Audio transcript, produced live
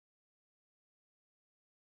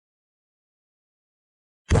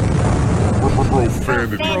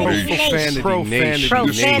Profanity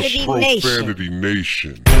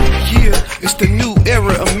Nation. Yeah, it's the new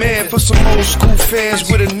era of man for some old school fans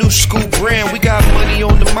with a new school brand. We got money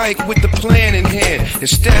on the mic with the plan in hand. And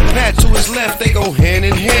Stat Pat to his left, they go hand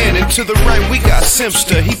in hand. And to the right, we got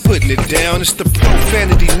Simpster, he putting it down. It's the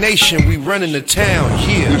Profanity Nation, we running the town.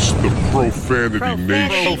 Yeah, It's the Profanity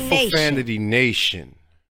Nation. Profanity Nation.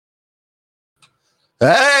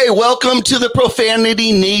 Hey, welcome to the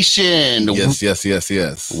Profanity Nation.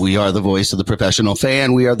 Yes. We are the voice of the professional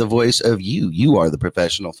fan. We are the voice of you. You are the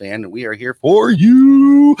professional fan, and we are here for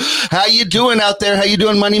you. How you doing out there? How you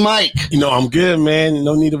doing, Money Mike? You know, I'm good, man.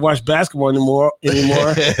 No need to watch basketball anymore.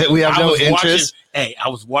 We have no interest. I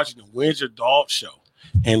was watching the Windsor Dog Show,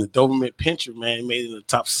 and the Doberman Pinscher, man, made it in the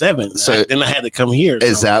top 7. So then I had to come here.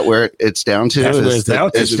 Is that where it's down to? That's where it's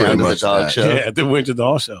down to. It's down to the dog show. Yeah, the Windsor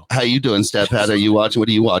Dog Show. How you doing, Step Pat? Are you watching? What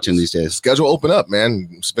are you watching these days? Schedule open up,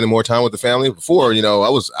 man. Spending more time with the family. Before, you know, I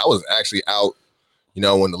was actually out, you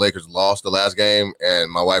know, when the Lakers lost the last game,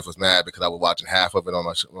 and my wife was mad because I was watching half of it on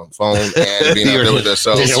my phone and being out there with her.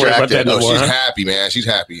 So distracted. she's happy, man. She's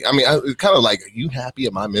happy. I mean, it's kind of like, are you happy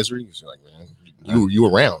at my misery? She's like, man, you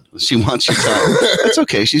around. She wants your time. It's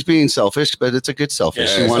okay. She's being selfish, but it's a good selfish.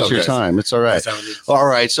 Yeah, she wants your time. It's all right. All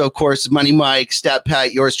right. So, of course, Money Mike, Stat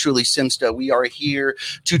Pat, yours truly, Simsta. We are here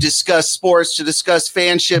to discuss sports, to discuss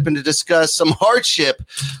fanship, and to discuss some hardship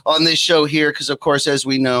on this show here. Because, of course, as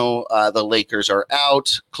we know, the Lakers are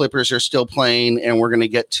out. Clippers are still playing. And we're going to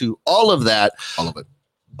get to all of that. All of it.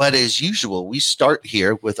 But as usual, we start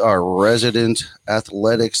here with our resident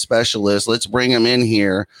athletic specialist. Let's bring him in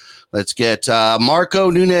here. Let's get Marco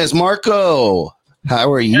Nunez. Marco, how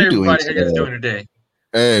are you doing today? How you guys doing today?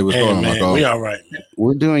 Hey, what's going on, Marco? We all right, man.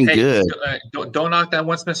 We're doing good. Don't knock that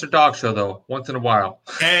Westminster Dog Show, though, once in a while.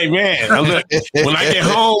 Hey, man. Look, when I get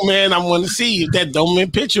home, man, I want to see if that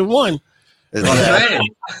Doberman Pinscher won.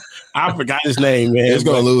 I forgot his name, man. It's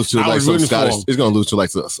gonna lose to like some Scottish. Him. It's gonna lose to like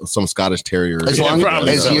some Scottish Terrier. As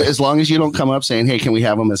long as you don't come up saying, "Hey, can we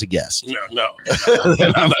have him as a guest?" No.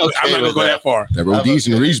 I'm not gonna go that far. That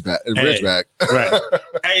Rhodesian Ridgeback. Right.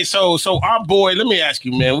 Hey, so our boy. Let me ask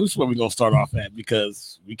you, man. This is where we're gonna start off at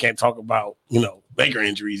because we can't talk about Laker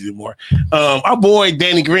injuries anymore. Our boy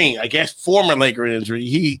Danny Green, I guess former Laker injury.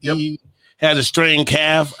 He had a strained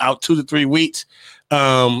calf, out 2 to 3 weeks.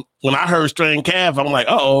 When I heard strained calf, I'm like,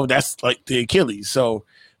 oh, that's like the Achilles. So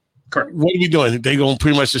correct. What are we doing? They gonna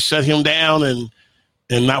pretty much just shut him down and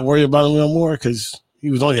not worry about him no more because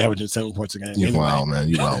he was only averaging 7 points a game. You wild, man.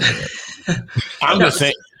 You wild, man. I'm just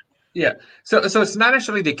saying. Yeah. So it's not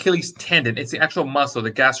actually the Achilles tendon; it's the actual muscle,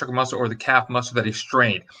 the gastric muscle or the calf muscle that is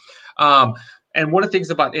strained. And one of the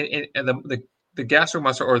things about the gastric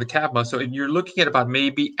muscle or the calf muscle, and you're looking at about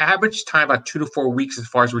maybe average time about 2 to 4 weeks as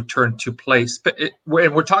far as return to play. And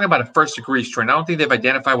we're talking about a first degree strain. I don't think they've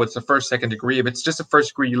identified what's the first, second degree. If it's just a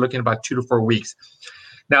first degree, you're looking at about 2 to 4 weeks.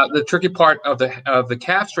 Now, the tricky part of the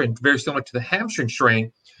calf strain, very similar to the hamstring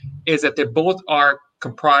strain, is that they both are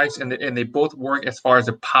comprised and they both work as far as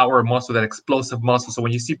the power muscle, that explosive muscle. So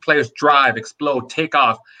when you see players drive, explode, take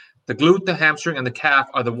off, the glute, the hamstring, and the calf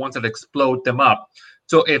are the ones that explode them up.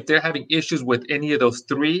 So if they're having issues with any of those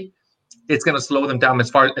three, it's going to slow them down as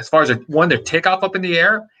far as their takeoff up in the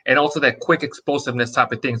air and also that quick explosiveness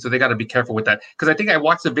type of thing. So they got to be careful with that. Because I think I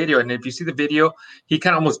watched the video, and if you see the video, he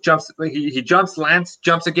kind of almost jumps. He jumps, lands,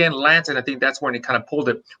 jumps again, lands, and I think that's when he kind of pulled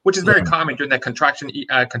it, which is very common during that contraction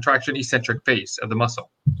eccentric phase of the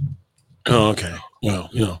muscle. Oh, okay. Well,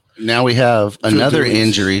 now we have another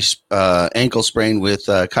injury, ankle sprain with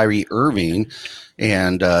Kyrie Irving,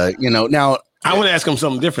 and now. I want to ask him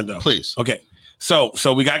something different, though. Please. Okay. So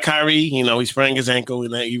we got Kyrie. He sprained his ankle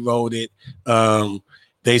and then he rolled it.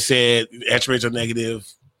 They said X-rays are negative.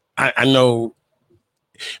 I know.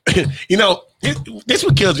 This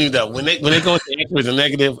what kills me though. When they go into X-rays are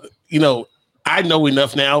negative. I know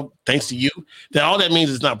enough now, thanks to you, that all that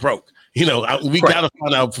means is not broke. We got to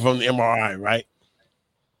find out from the MRI, right?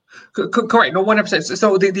 Correct. No, 100%.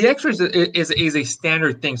 So the X-rays is a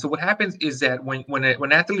standard thing. So what happens is that when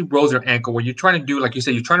an athlete rolls their ankle, what you're trying to do, like you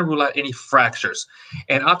said, you're trying to rule out any fractures.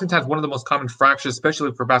 And oftentimes one of the most common fractures,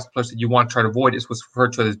 especially for basketball players that you want to try to avoid, is what's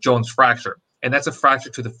referred to as Jones fracture. And that's a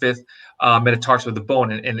fracture to the fifth metatarsal of the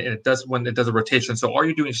bone, and it does when it does a rotation. So all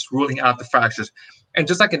you're doing is just ruling out the fractures. And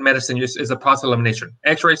just like in medicine, is a process of elimination.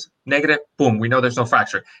 X-rays, negative, boom, we know there's no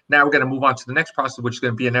fracture. Now we're going to move on to the next process, which is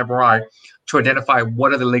going to be an MRI to identify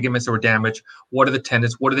what are the ligaments that were damaged, what are the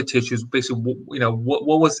tendons, what are the tissues, basically,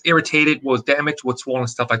 what was irritated, what was damaged, what's swollen,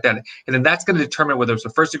 stuff like that. And then that's going to determine whether it's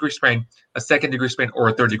a first-degree sprain, a second-degree sprain, or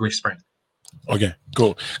a third-degree sprain. Okay,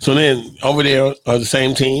 cool. So then over there on the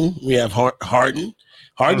same team, we have Harden.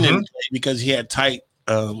 Harden didn't play because he had a tight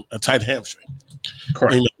hamstring.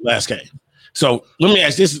 Correct. In the last game. So let me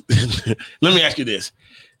ask this. Let me ask you this: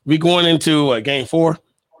 we going into game 4.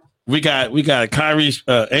 We got a Kyrie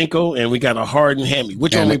ankle and we got a Harden hammy.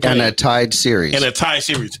 Which one we playing? And a tied series.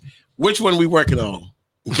 Which one we working on?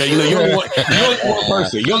 Okay, you only one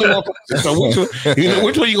person. So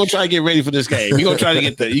which one you gonna try to get ready for this game? You gonna try to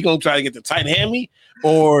get the tight hammy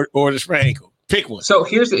or the sprained ankle? Pick one. So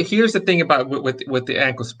here's the thing about with the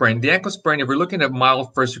ankle sprain. The ankle sprain, if we're looking at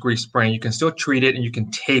mild first-degree sprain, you can still treat it and you can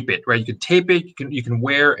tape it, right? You can tape it. You can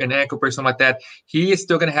wear an ankle brace, something like that. He is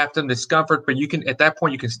still going to have some discomfort, but you can at that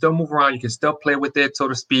point you can still move around. You can still play with it, so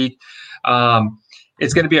to speak.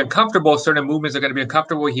 It's going to be uncomfortable. Certain movements are going to be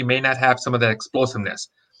uncomfortable. He may not have some of that explosiveness.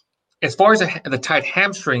 As far as the tight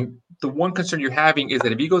hamstring, the one concern you're having is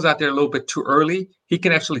that if he goes out there a little bit too early, he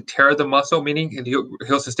can actually tear the muscle, meaning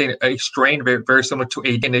he'll sustain a strain very, very similar to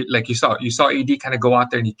AD. And like you saw AD kind of go out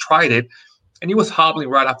there and he tried it, and he was hobbling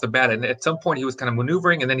right off the bat. And at some point he was kind of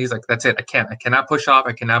maneuvering, and then he's like, "That's it. I cannot push off.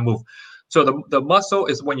 I cannot move." So the muscle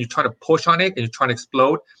is when you try to push on it and you're trying to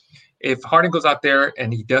explode. If Harden goes out there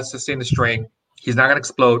and he does sustain the strain, he's not going to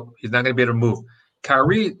explode. He's not going to be able to move.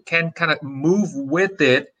 Kyrie can kind of move with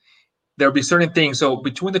it. There'll be certain things. So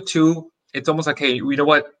between the two, it's almost like, hey, you know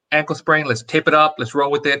what? Ankle sprain, let's tape it up, let's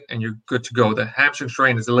roll with it, and you're good to go. The hamstring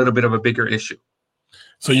strain is a little bit of a bigger issue.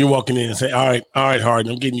 So you're walking in and say, all right,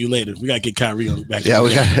 Harden, I'm getting you later. We got to get Kyrie on the back. Yeah,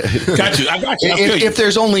 we got you. I got you. If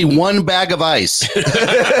there's only one bag of ice.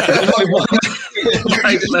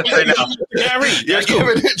 Right now. Kyrie, you're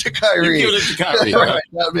giving it to Kyrie. Right.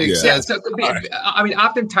 That makes sense. So, I mean,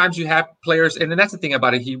 oftentimes you have players, and then that's the thing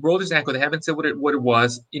about it. He rolled his ankle. They haven't said what it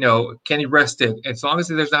was. Can he rest it? As long as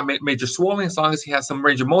there's not major swelling, as long as he has some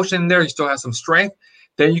range of motion in there, he still has some strength,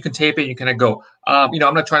 then you can tape it and you kind of go. I'm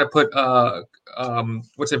not trying to put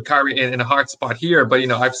Kyrie in a hard spot here, but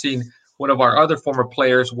I've seen one of our other former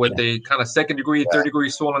players with a kind of second degree, third degree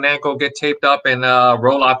swollen ankle get taped up and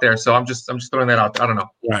roll out there. So I'm just throwing that out. I don't know.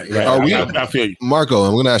 Right. I feel you, Marco.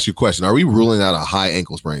 I'm going to ask you a question. Are we ruling out a high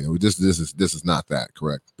ankle sprain? This is not that,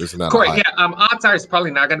 correct? This is not correct. Yeah. Odds are it's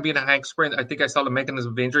probably not going to be in a high ankle sprain. I think I saw the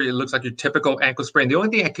mechanism of injury. It looks like your typical ankle sprain. The only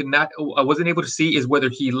thing I wasn't able to see is whether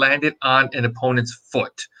he landed on an opponent's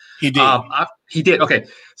foot. He did. He did. Okay.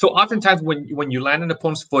 So oftentimes when you land on an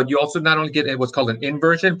opponent's foot, you also not only get what's called an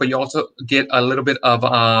inversion, but you also get a little bit of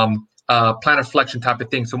plantar flexion type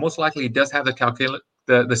of thing. So most likely he does have the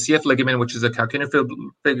CF ligament, which is the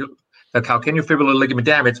calcaneofibular ligament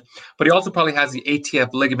damage, but he also probably has the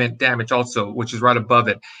ATF ligament damage also, which is right above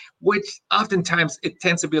it, which oftentimes it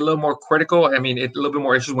tends to be a little more critical. I mean, it's a little bit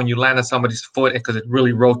more issues when you land on somebody's foot because it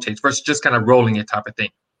really rotates versus just kind of rolling it type of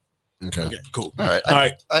thing. Okay, cool. All right.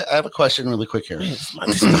 I have a question really quick here.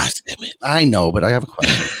 I know, but I have a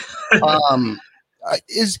question.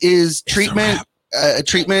 Is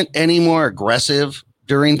treatment any more aggressive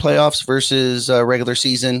during playoffs versus regular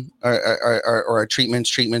season, or are treatments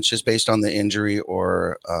just based on the injury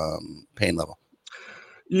or pain level?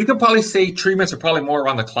 You can probably say treatments are probably more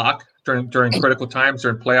around the clock during critical times,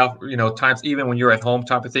 during playoff, times, even when you're at home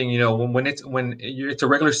type of thing. When it's a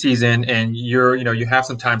regular season and you have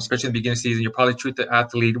some time, especially in the beginning of the season, you probably treat the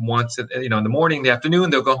athlete once, in the morning, the afternoon,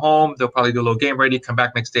 they'll go home, they'll probably do a little game ready, come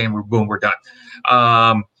back next day, and we're done.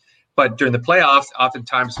 But during the playoffs,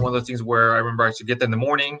 oftentimes one of those things where I remember I should get them in the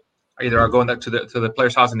morning. Either I'll go to the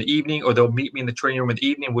player's house in the evening, or they'll meet me in the training room in the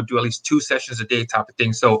evening. We'll do at least 2 sessions a day type of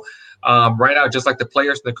thing. So right now, just like the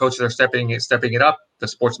players and the coaches are stepping it up, the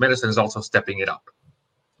sports medicine is also stepping it up.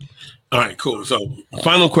 All right, cool. So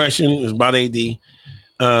final question is about AD.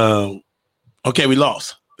 Okay, we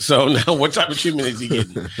lost. So now what type of treatment is he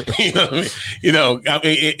getting?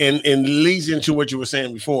 And leads into what you were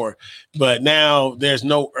saying before, but now there's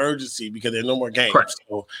no urgency because there's no more games. Correct.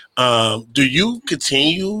 So do you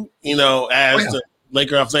continue, as the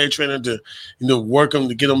Laker athletic trainer to work him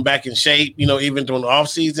to get him back in shape, even during the off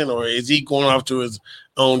season, or is he going off to his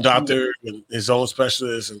own doctor and his own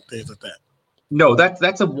specialist and things like that? No,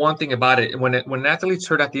 that's the one thing about it. When athletes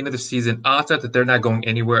hurt at the end of the season, odds are that they're not going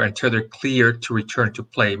anywhere until they're cleared to return to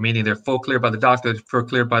play, meaning they're full cleared by the doctor, full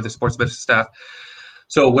cleared by the sports medicine staff.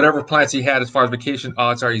 So whatever plans he had as far as vacation,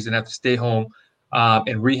 odds are he's going to have to stay home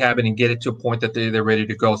and rehab it and get it to a point that they're ready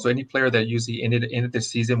to go. So any player that usually ended the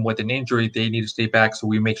season with an injury, they need to stay back. So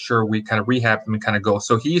we make sure we kind of rehab them and kind of go.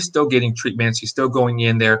 So he's still getting treatments. He's still going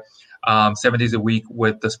in there 7 days a week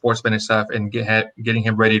with the sports medicine staff and getting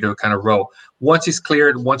him ready to kind of roll. Once he's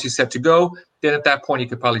cleared, once he's set to go, then at that point, he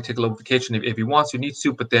could probably take a little vacation if he wants to, needs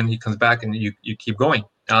to, but then he comes back and you keep going.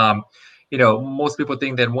 Most people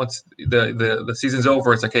think that once the season's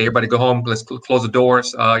over, it's like, hey, everybody go home, let's close the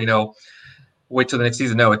doors. wait till the next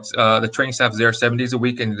season. No, it's the training staff is there 7 days a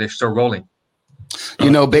week, and they're still rolling.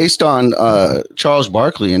 Based on Charles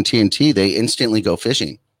Barkley and TNT, they instantly go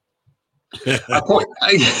fishing. Of course,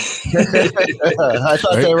 I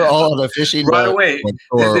thought they were all on the fishing right away.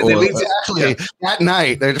 They leave exactly that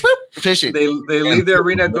night. They're fishing. They leave the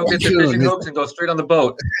arena, go get their fishing hooks, and go straight on the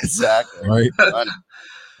boat. Exactly. Right.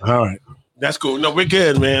 All right. That's cool. No, we're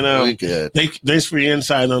good, man. We're good. Thanks for your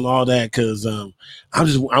insight on all that, because I'm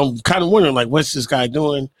kind of wondering, like, what's this guy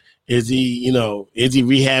doing? Is he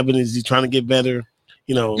rehabbing? Is he trying to get better?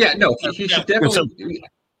 Yeah, no, he should definitely.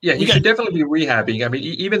 Yeah, he should definitely be rehabbing. I mean,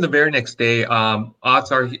 even the very next day,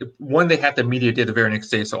 odds are they had the media day the very next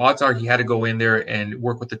day, so odds are he had to go in there and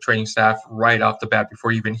work with the training staff right off the bat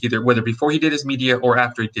before whether before he did his media or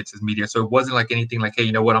after he did his media. So it wasn't like anything like, hey,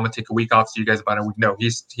 you know what, I'm gonna take a week off, so you guys about a week. No, he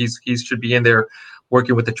should be in there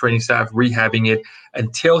working with the training staff, rehabbing it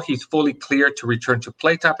until he's fully cleared to return to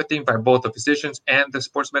play, type of thing, by both the physicians and the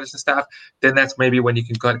sports medicine staff. Then that's maybe when you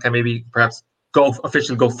can kind of maybe perhaps go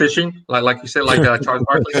fishing, like you said, like Charles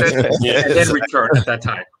Barkley said, and then return at that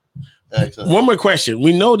time. Excellent. One more question.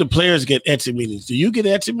 We know the players get exit meetings. Do you get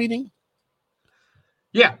exit meeting?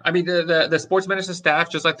 Yeah, I mean the sports medicine staff,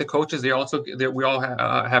 just like the coaches, we all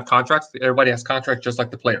have contracts. Everybody has contracts, just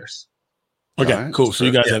like the players. Okay, right. cool. So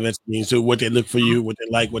you guys have exit meetings. So what they look for you, what they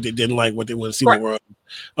like, what they didn't like, what they want to see in the world.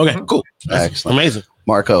 Okay, cool. That's excellent. Amazing.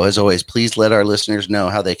 Marco, as always, please let our listeners know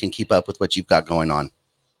how they can keep up with what you've got going on.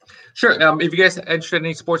 Sure. If you guys are interested in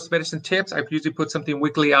any sports medicine tips, I usually put something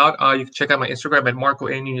weekly out. You can check out my Instagram at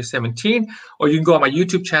MarcoAnuna17, or you can go on my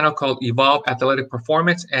YouTube channel called Evolve Athletic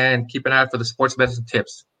Performance and keep an eye out for the sports medicine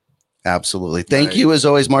tips. Absolutely. Thank you, as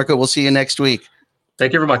always, Marco. We'll see you next week.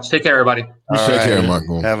 Thank you very much. Take care, everybody. Take care,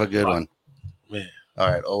 Marco. Have a good one. Man. All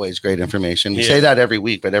right. Always great information. We say that every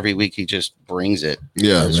week, but every week he just brings it.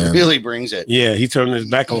 Yeah, He man. really brings it. Yeah, he turned his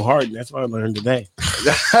back on Harden. That's what I learned today.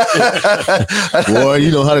 Boy, you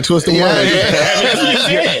know how to twist the word.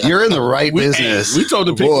 Yeah. You're in the right business. We told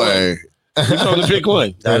him to pick one. Boy, We told him to pick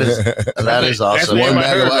one. That is awesome. That's one what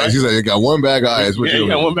bag of right? ice. He said, "You got one bag of ice." What Yeah, you you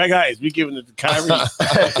got doing? one bag of ice. We giving it to Kyrie.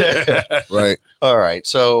 Right. All right.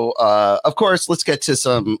 So, of course, let's get to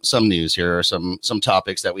some news here, or some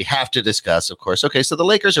topics that we have to discuss, of course. Okay, so the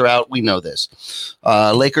Lakers are out. We know this.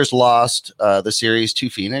 Lakers lost the series to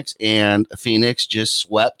Phoenix, and Phoenix just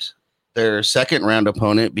swept their second round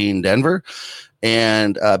opponent, being Denver,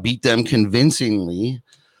 and beat them convincingly.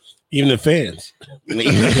 Even the fans. Update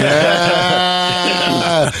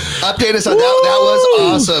us on that. That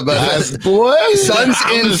was awesome. Boy, Suns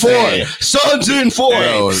in just 4. saying. Suns in 4.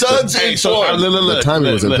 Yo, Suns in 4. The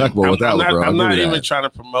timing was impeccable with that one, bro. I'm I'll not give you even that. trying to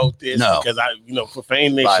promote this No. because for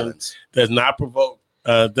Fan Nation Violence. does not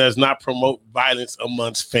promote violence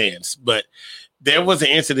amongst fans. But there was an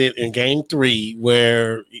incident in Game 3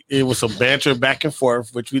 where it was some banter back and forth,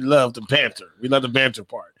 which we love the banter. We love the banter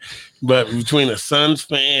part. But between a Suns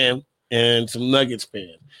fan and some Nuggets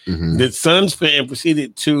fan, the Suns fan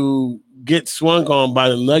proceeded to get swung on by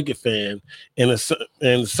the Nugget fan, and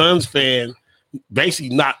the Suns fan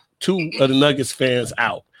basically knocked 2 of the Nuggets fans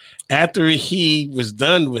out. After he was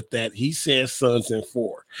done with that, he said Suns in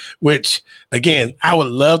 4, which, again, I would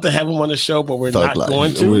love to have him on the show, but we're Thug not life.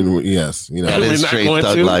 going to. Yes, you know, That We're is not straight going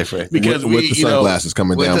thug to, life, right? because with the sunglasses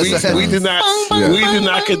coming with down. the from the sun- we Suns. do not Yeah. we do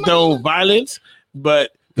not condone violence,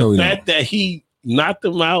 but No, the we fact that he knocked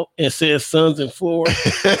them out and said Suns in 4,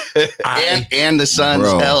 and the Suns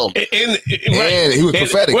Bro. held. and he was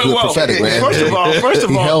prophetic. He was prophetic, man. First of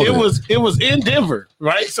He all, held it was in Denver,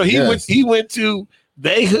 right? So he Yes. went to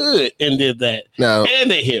they hood and did that, Now, and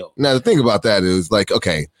they held. the thing about that is like,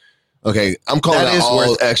 okay, I'm calling That out is all.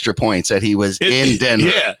 worth extra points that he was in Denver.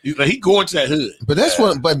 Yeah, he going to that hood. But that's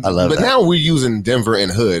what. But I love that. now we're using Denver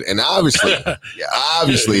and hood, and obviously,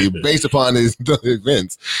 based upon the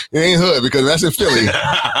events, it ain't hood because that's in Philly.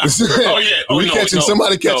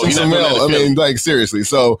 Somebody catching some mail. I mean, like seriously.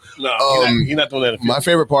 So No, he's not doing that. In my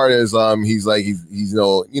favorite part is he's he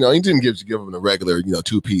didn't give him the regular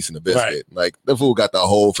 2-piece and a biscuit. Right. Like the fool got the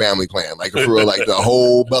whole family plan, like for real, like the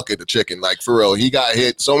whole bucket of chicken, like for real. He got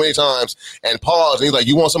hit so many times and paused, and he's like,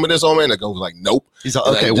 "You want some of this, old man?" I was like, "Nope." He's like,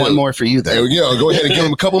 okay, one more for you then. And, go ahead and give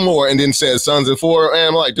him a couple more, and then says Suns in 4. And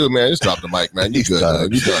I'm like, dude, man, just drop the mic, man. You He's good? done.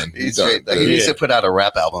 You done? He's You straight. done? He needs to put out a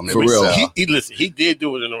rap album. For real. Listen, he did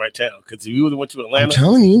do it in the right town, because if you would have went to I'm Atlanta,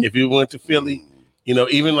 telling you. if you went to Philly,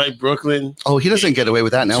 even like Brooklyn. Oh, he doesn't get away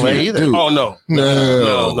with that in LA either. Dude. Oh no,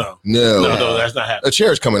 No, that's not happening. A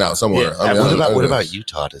chair's coming out somewhere. Yeah. What about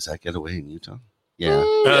Utah? Does that get away in Utah? Yeah.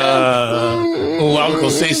 I'm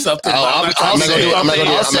gonna say something. I'm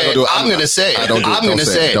gonna say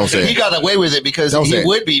it. Don't say it. He got away with it because Don't say he it.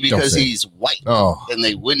 would be because Don't say it. he's white, Oh, and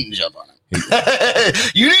they wouldn't jump on him.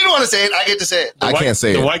 You didn't want to say it. I get to say it. I can't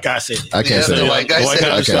say the it. white guy said it. I can't say the it. white guy said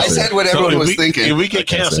it. I I said what everyone was thinking. If we get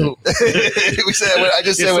canceled, I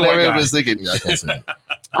just said what everyone was thinking. Yeah, I can't say it.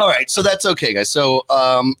 All right, so that's okay, guys. So,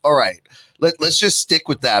 all right, let's just stick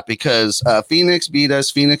with that because Phoenix beat us.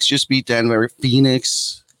 Phoenix just beat Denver.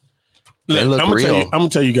 Phoenix, they look real. I'm gonna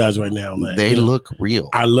tell you guys right now, man. They look real.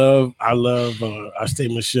 I love our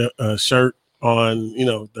statement shirt on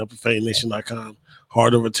theupperfadenation.com.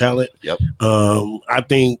 Heart over talent. Yep. I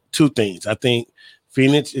think two things. I think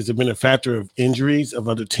Phoenix is a benefactor of injuries of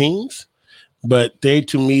other teams, but they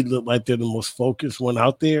to me look like they're the most focused one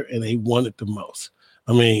out there, and they want it the most.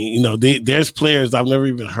 I mean, there's players I've never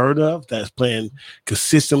even heard of that's playing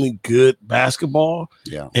consistently good basketball.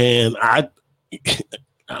 Yeah. And I'm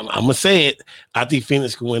gonna say it. I think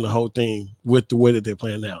Phoenix can win the whole thing with the way that they're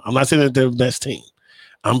playing now. I'm not saying that they're the best team.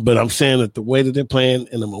 But I'm saying that the way that they're playing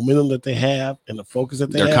and the momentum that they have and the focus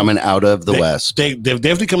that they're coming out of the West. They're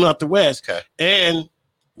definitely coming out the West. Okay. And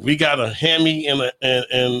we got a hammy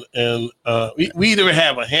we either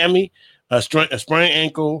have a hammy, a sprained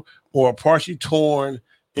ankle, or a partially torn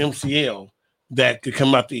MCL that could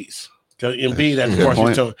come out the East. Because Embiid has a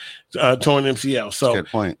partially torn MCL. So good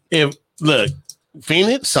point.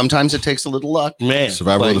 Phoenix. Sometimes it takes a little luck, man.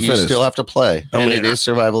 Survival of the you fittest. still have to play, and it is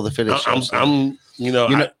survival of the fittest.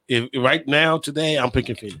 Right now today, I'm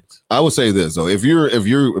picking Phoenix. I would say this though: if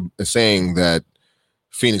you're saying that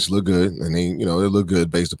Phoenix look good, and they look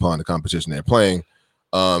good based upon the competition they're playing,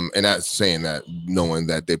 and not saying that knowing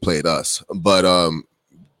that they played us, but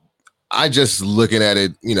I just looking at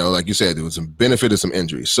it, like you said, there was some benefit of some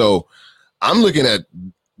injuries. So I'm looking at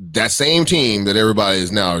that same team that everybody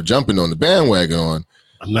is now jumping on the bandwagon on,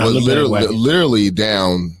 was literally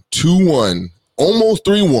down 2-1, almost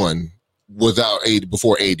 3-1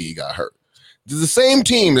 before AD got hurt. The same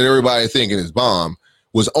team that everybody thinking is bomb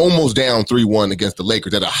was almost down 3-1 against the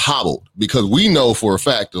Lakers that are hobbled, because we know for a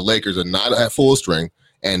fact the Lakers are not at full strength,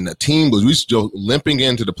 and the team was still limping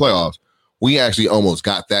into the playoffs. We actually almost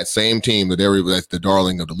got that same team that's the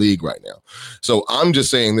darling of the league right now. So I'm just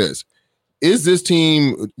saying this. Is this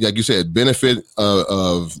team, like you said, benefit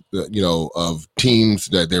of teams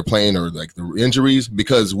that they're playing or like the injuries?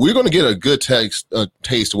 Because we're going to get a good taste of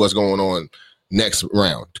what's going on next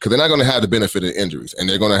round, because they're not going to have the benefit of injuries, and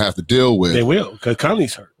they're going to have to deal with. They will, because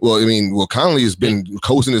Conley's hurt. Conley has been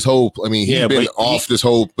coasting this whole. He's been off this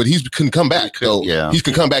whole, but he can come back. He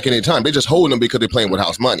can come back at any time. They're just holding him because they're playing with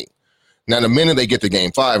house money. Now, the minute they get to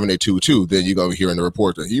game 5 and they 2-2, then you're going to hear in the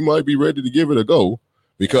report that he might be ready to give it a go.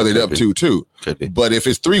 Because they're up 2-2. But if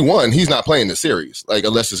it's 3-1, he's not playing the series,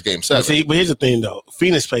 unless it's game 7. But here's the thing, though.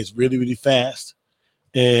 Phoenix plays really, really fast.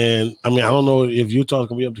 And, I don't know if Utah's going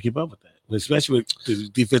to be able to keep up with that, especially with the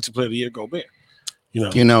defensive player of the year, Gobert.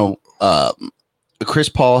 Chris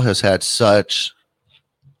Paul has had such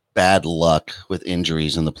bad luck with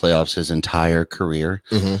injuries in the playoffs his entire career.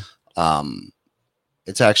 Mm-hmm.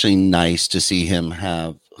 It's actually nice to see him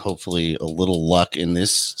have hopefully a little luck in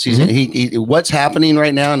this season. Mm-hmm. He what's happening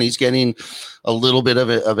right now, and he's getting a little bit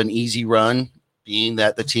of an easy run, being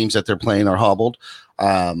that the teams that they're playing are hobbled.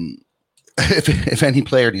 If any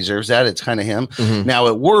player deserves that, it's kind of him. Mm-hmm. Now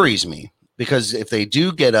it worries me, because if they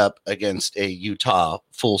do get up against a Utah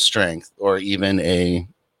full strength, or even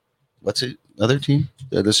other team,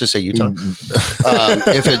 let's just say Utah.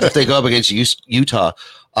 If they go up against Utah,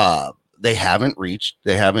 they haven't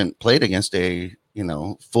played against a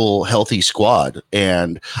full healthy squad,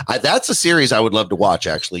 and that's a series I would love to watch.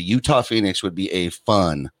 Actually, Utah Phoenix would be a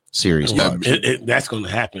fun series. That's going to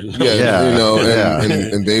happen.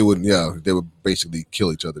 And they would basically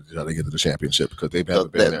kill each other to try to get to the championship, because they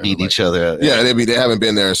haven't been there. Beat each other. Yeah, they haven't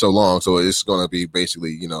been there in so long, so it's going to be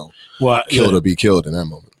basically killed or be killed in that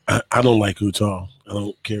moment. I don't like Utah. I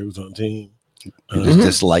don't care who's on the team. You just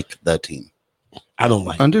dislike the team. I don't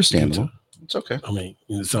like. Understandable. Utah. It's okay.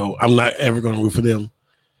 So I'm not ever going to root for them.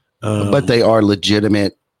 But they are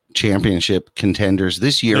legitimate championship contenders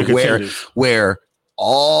this year, where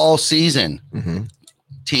all season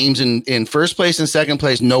teams in first place and second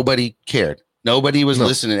place, nobody cared. Nobody was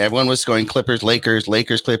listening. Everyone was going Clippers, Lakers,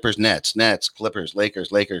 Clippers, Nets, Clippers,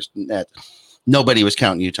 Lakers, Nets. Nobody was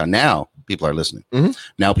counting Utah. Now people are listening. Mm-hmm.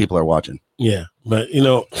 Now people are watching. Yeah, but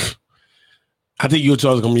I think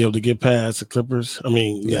Utah is going to be able to get past the Clippers.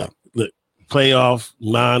 Look, playoff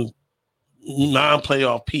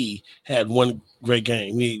non-playoff P had one great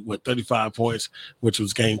game. He 35 points, which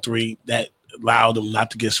was game 3. That allowed him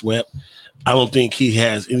not to get swept. I don't think he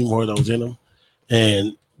has any more of those in him,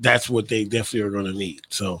 and that's what they definitely are going to need.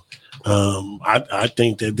 So I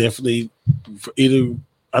think that definitely either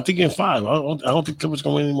I think in 5. I don't think Clippers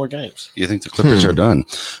going to win any more games. You think the Clippers are done?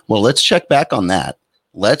 Well, let's check back on that.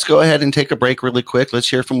 Let's go ahead and take a break really quick. Let's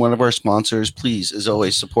hear from one of our sponsors. Please, as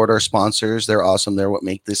always, support our sponsors. They're awesome. They're what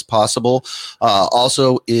make this possible.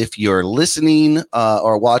 Also, if you're listening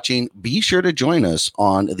or watching, be sure to join us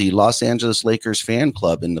on the Los Angeles Lakers fan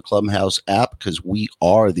club in the Clubhouse app, because we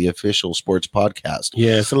are the official sports podcast.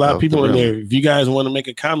 Yeah, it's a lot of people in there. If you guys want to make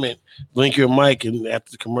a comment, blink your mic, and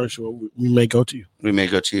after the commercial, we may go to you. We may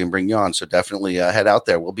go to you and bring you on. So definitely head out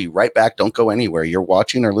there. We'll be right back. Don't go anywhere. You're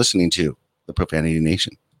watching or listening to the Profanity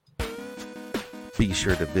Nation. Be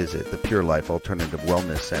sure to visit the Pure Life Alternative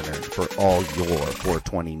Wellness Center for all your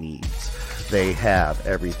 420 needs. They have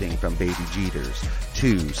everything from Baby Jeters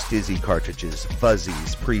to Stizzy cartridges,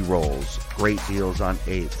 fuzzies, pre-rolls, great deals on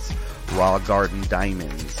eighths, Raw Garden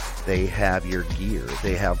Diamonds. They have your gear.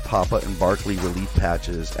 They have Papa and Barkley relief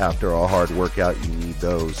patches. After a hard workout, you need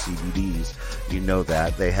those CBDs. You know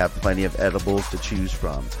that. They have plenty of edibles to choose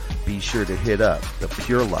from. Be sure to hit up the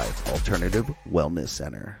Pure Life Alternative Wellness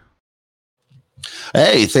Center.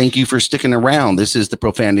 Hey, thank you for sticking around. This is the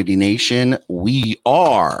Profanity Nation. We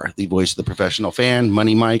are the voice of the professional fan.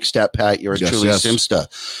 Money Mike, Stat Pat, yours truly, Simsta.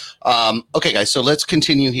 Okay, guys, so let's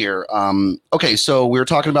continue here. Okay, so we were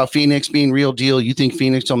talking about Phoenix being real deal. You think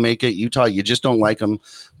Phoenix will make it. Utah, you just don't like them.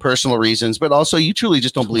 Personal reasons, but also you truly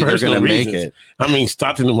just don't believe they're going to make it. I mean,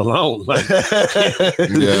 stopping them alone. Like,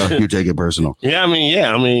 yeah, you take it personal. Yeah, I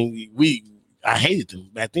mean, I hated them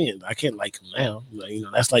back then. I can't like them now.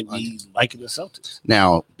 That's like me liking the Celtics.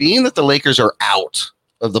 Now, being that the Lakers are out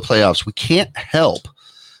of the playoffs, we can't help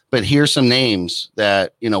but hear some names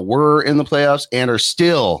that, were in the playoffs and are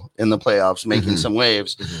still in the playoffs making some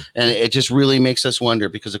waves. And it just really makes us wonder,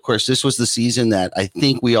 because, of course, this was the season that I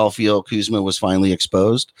think we all feel Kuzma was finally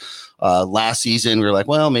exposed. Last season, we were like,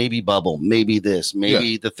 well, maybe bubble, maybe this,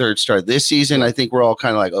 maybe the third start. This season, I think we're all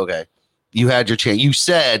kind of like, okay, you had your chance. You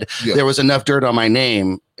said there was enough dirt on my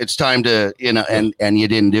name. It's time to, and you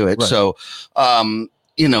didn't do it. Right. So,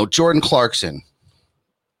 Jordan Clarkson,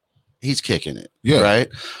 he's kicking it. Yeah. Right.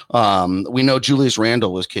 We know Julius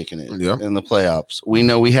Randle was kicking it in the playoffs. We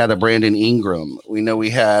know we had a Brandon Ingram. We know we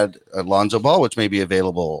had Alonzo Ball, which may be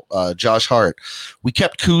available. Josh Hart. We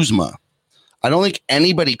kept Kuzma. I don't think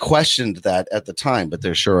anybody questioned that at the time, but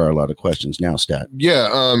there sure are a lot of questions now, Stat.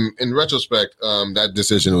 Yeah, in retrospect, that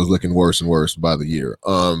decision was looking worse and worse by the year.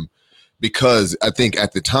 Because I think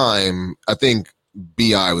at the time,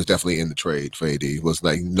 BI was definitely in the trade for AD. It was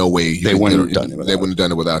like no way they wouldn't have done it. They wouldn't have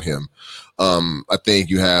done it without him. I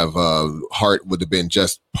think you have Hart would have been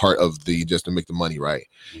just part of just to make the money right,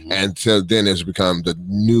 and so then it's become the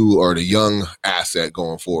new or the young asset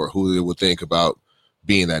going forward. Who they would think about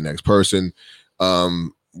being that next person.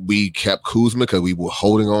 We kept Kuzma because we were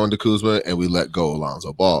holding on to Kuzma, and we let go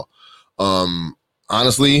Alonzo Ball.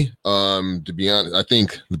 Honestly, to be honest, I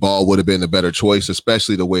think the Ball would have been a better choice,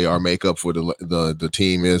 especially the way our makeup for the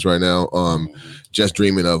team is right now. Just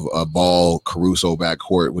dreaming of a Ball Caruso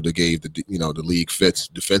backcourt would have gave the league fits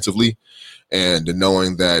defensively, and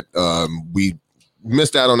knowing that we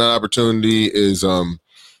missed out on that opportunity is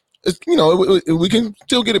we can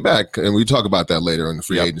still get it back, and we talk about that later in the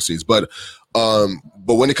free agencies. But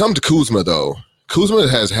when it comes to Kuzma, though, Kuzma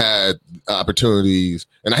has had opportunities,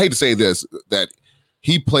 and I hate to say this, that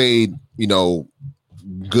he played,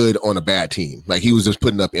 good on a bad team. Like, he was just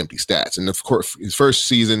putting up empty stats. And of course, his first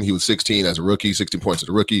season, he was 16 as a rookie, 16 points as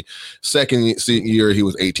a rookie. Second year, he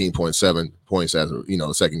was 18.7 points as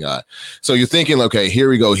the second guy. So you're thinking, okay, here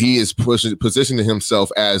we go. He is positioning himself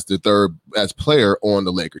as the third player on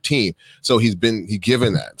the Laker team. So he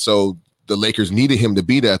given that. So the Lakers needed him to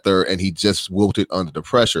be that third, and he just wilted under the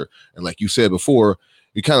pressure. And like you said before,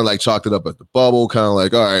 you kind of like chalked it up at the bubble, kind of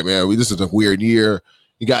like, all right, man, this is a weird year.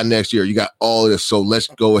 You got next year, you got all this, so let's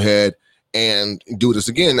go ahead and do this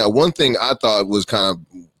again. Now, one thing I thought was kind of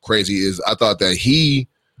crazy is I thought that he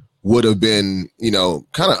would have been,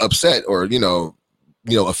 kind of upset or,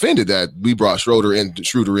 offended that we brought Schroeder in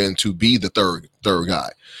to be the third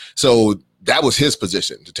guy. So that was his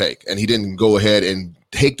position to take, and he didn't go ahead and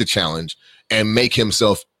take the challenge and make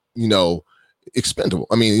himself, expendable.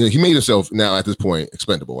 I mean, he made himself now at this point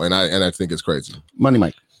expendable, and I think it's crazy. Money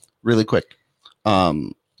Mike, really quick.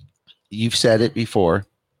 You've said it before,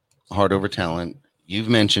 heart over talent. You've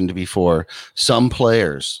mentioned before, some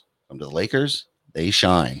players come to the Lakers, they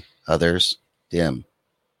shine. Others dim.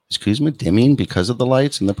 Is Kuzma dimming because of the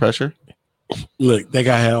lights and the pressure? Look, that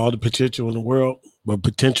guy had all the potential in the world, but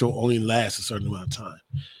potential only lasts a certain amount of time.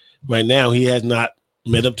 Right now, he has not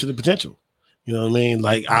met up to the potential. You know what I mean?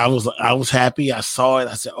 Like, I was happy. I saw it.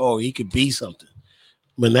 I said, oh, he could be something.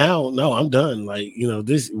 But now, no, I'm done. Like,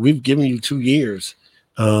 we've given you 2 years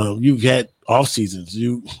You've had off seasons.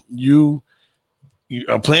 You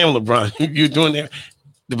are playing with LeBron. You're doing that.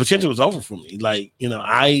 The potential is over for me. Like,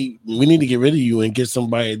 we need to get rid of you and get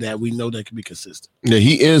somebody that we know that can be consistent. Yeah,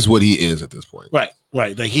 he is what he is at this point. Right.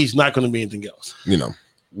 Like, he's not going to be anything else.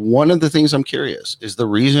 One of the things I'm curious is the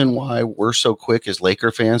reason why we're so quick as Laker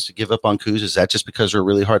fans to give up on Kuz. Is that just because we're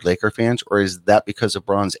really hard Laker fans, or is that because of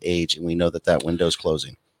Bron's age and we know that window's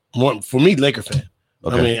closing? For me, Laker fan.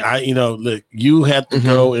 Okay. I mean, look, you have to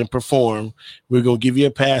go and perform. We're going to give you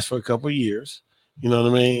a pass for a couple of years. You know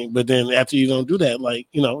what I mean? But then after you don't do that, like,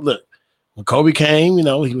 look, when Kobe came,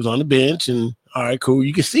 he was on the bench and all right, cool.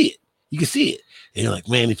 You can see it. And you're like,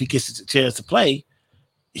 man, if he gets a chance to play,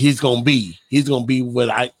 he's gonna be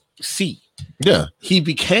what I see. Yeah. He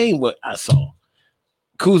became what I saw.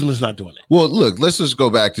 Kuzma's not doing that. Well, look, let's just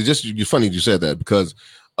go back to you're funny you said that because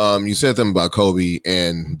you said something about Kobe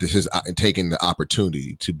and his taking the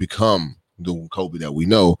opportunity to become the Kobe that we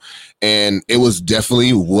know. And it was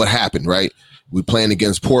definitely what happened, right? We playing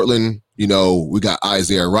against Portland. We got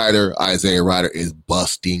Isaiah Ryder. Isaiah Ryder is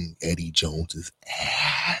busting Eddie Jones's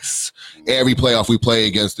ass. Every playoff we play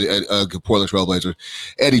against the Portland Trailblazers,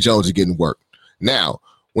 Eddie Jones is getting work. Now,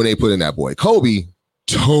 when they put in that boy Kobe,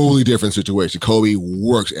 totally different situation. Kobe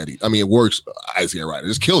works works Isaiah Ryder,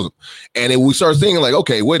 just kills him. And then we start thinking like,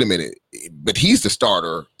 okay, wait a minute, but he's the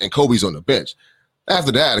starter and Kobe's on the bench.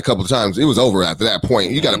 After that, a couple of times, it was over after that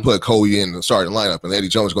point. You got to put Kobe in the starting lineup, and Eddie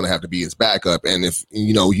Jones is going to have to be his backup. And if,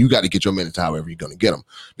 you got to get your minutes however you're going to get them.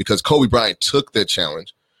 Because Kobe Bryant took that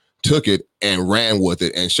challenge, took it, and ran with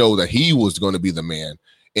it, and showed that he was going to be the man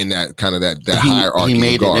in that kind of that hierarchy. He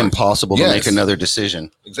made it impossible to make another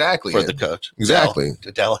decision. Exactly. For the coach. Exactly.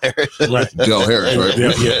 Del Harris. Right. Del Harris,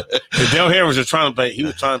 right? Yeah. Del Harris was trying to play. He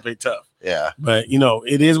was trying to play tough. Yeah. But,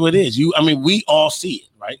 it is what it is. We all see it,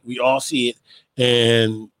 right? We all see it.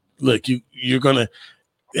 And look, you're gonna.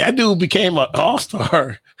 That dude became an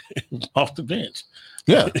all-star off the bench.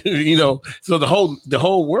 Yeah, So the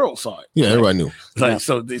whole world saw it. Yeah, everybody knew.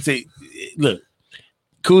 So they say, look,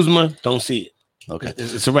 Kuzma, don't see it. Okay,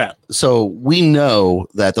 it's a wrap. So we know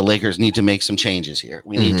that the Lakers need to make some changes here.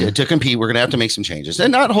 We need to compete. We're going to have to make some changes,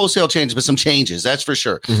 and not wholesale changes, but some changes. That's for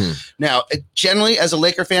sure. Now, generally, as a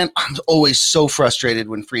Laker fan, I'm always so frustrated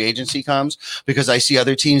when free agency comes because I see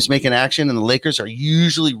other teams making action, and the Lakers are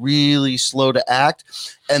usually really slow to act,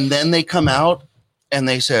 and then they come out and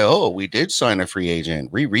they say, "Oh, we did sign a free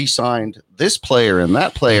agent. We re-signed this player and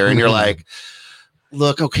that player," and you're like,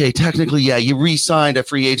 look, okay, technically, yeah, you re-signed a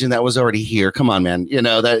free agent that was already here. Come on, man. Okay.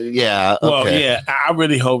 Well, yeah, I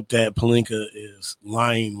really hope that Pelinka is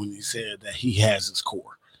lying when he said that he has his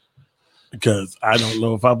core, because I don't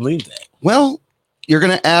know if I believe that. Well, you're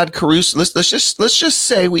going to add Caruso. Let's just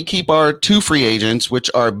say we keep our two free agents, which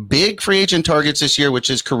are big free agent targets this year, which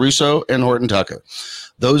is Caruso and Horton Tucker.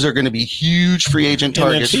 Those are going to be huge free agent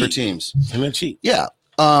targets for teams. And they're cheap. Yeah.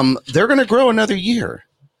 They're going to grow another year.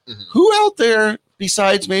 Who out there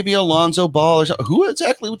besides maybe Alonzo Ball, who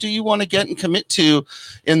exactly do you want to get and commit to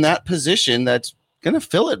in that position that's going to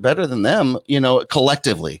fill it better than them,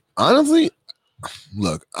 collectively? Honestly,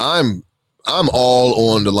 look, I'm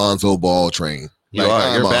all on the Lonzo Ball train. You're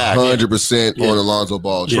back. 100% on the Lonzo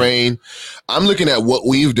Ball train. I'm looking at what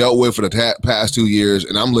we've dealt with for the past 2 years,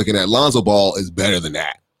 and I'm looking at Lonzo Ball is better than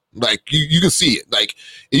that. Like, you can see it. Like,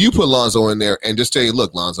 if you put Lonzo in there and just say,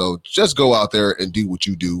 look, Lonzo, just go out there and do what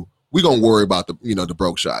you do. We're going to worry about the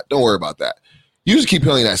broke shot. Don't worry about that. You just keep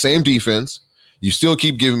playing that same defense. You still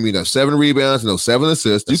keep giving me those 7 rebounds and those 7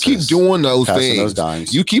 assists. You keep doing those things. Those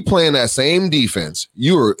dimes. You keep playing that same defense.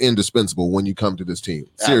 You are indispensable when you come to this team.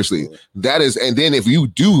 Seriously. Absolutely. That is, and then if you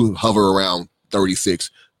do hover around 36,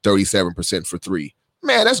 37% for 3,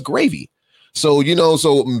 man, that's gravy. So,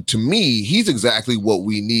 to me, he's exactly what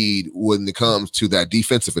we need when it comes to that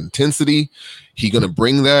defensive intensity. He's going to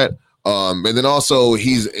bring that. And then also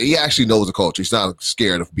he actually knows the culture. He's not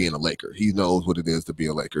scared of being a Laker. He knows what it is to be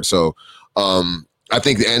a Laker. So I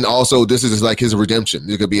think, and also this is like his redemption.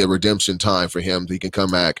 It could be a redemption time for him. He can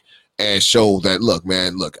come back and show that, look,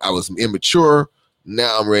 I was immature.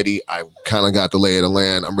 Now I'm ready. I kind of got the lay of the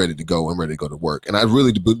land. I'm ready to go. I'm ready to go to work. And I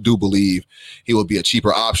really do believe he will be a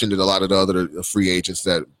cheaper option than a lot of the other free agents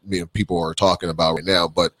that people are talking about right now.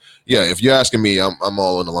 But yeah, if you're asking me, I'm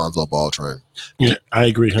all on the Lonzo Ball train. Yeah, I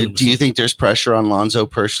agree. 100%. Do you think there's pressure on Lonzo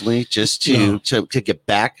personally just to get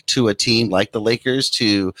back to a team like the Lakers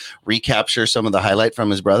to recapture some of the highlight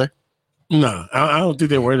from his brother? No, I don't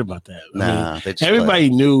think they're worried about that. Nah,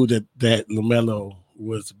 everybody knew that LaMelo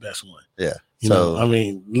was the best one. Yeah. You know, I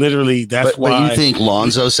mean, literally, that's why. But you think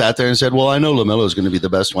Lonzo sat there and said, "Well, I know LaMelo is going to be the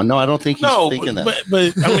best one." No, I don't think he's thinking that.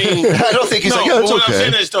 But I mean, I don't think he's like, "Oh, it's what okay."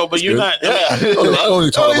 I'm saying is though, but you're not. Yeah, I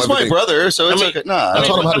only talk he's about my brother, so it's okay. Nah, I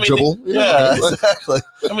taught him how to dribble. Yeah, exactly.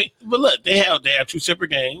 I mean, but look, they have 2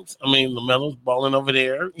 separate games. I mean, LaMelo's balling over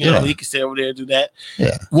there. You know, he can stay over there and do that.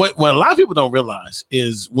 Yeah. What a lot of people don't realize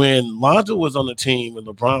is when Lonzo was on the team and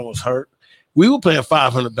LeBron was hurt, we were playing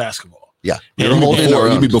 500 basketball. Yeah,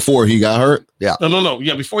 before he got hurt. Yeah, no.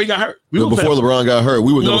 Yeah, before he got hurt, before LeBron got hurt,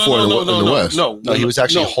 we were number 4 in the West. No, he was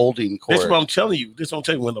actually holding court. That's what I'm telling you.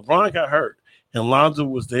 When LeBron got hurt and Lonzo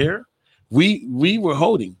was there, we were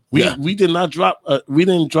holding. We did not drop. We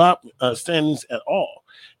didn't drop standings at all.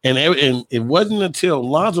 And it wasn't until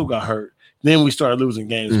Lonzo got hurt then we started losing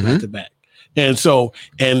games back to back. And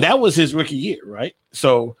that was his rookie year, right?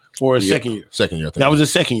 So for his second year, I think. That was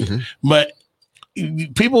his second year, but.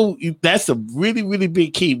 People, that's a really, really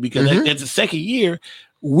big key because at the second year,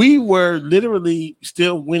 we were literally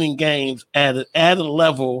still winning games at a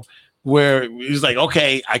level where it's like,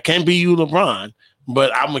 okay, I can't be you, LeBron,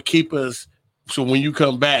 but I'm gonna keep us. So when you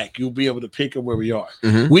come back, you'll be able to pick up where we are.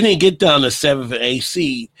 We didn't get down to 7th and 8th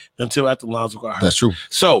seed until after Lonzo got hurt. That's true.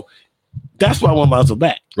 So that's why I want Lonzo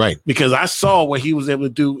back, right? Because I saw what he was able to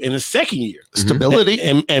do in his second year, stability,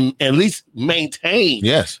 and at least maintain.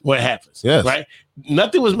 What happens, right?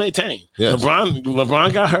 Nothing was maintained.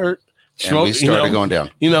 LeBron got hurt. And we started going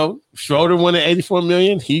down. You know, Schroeder wanted $84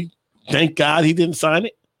 million. Thank God he didn't sign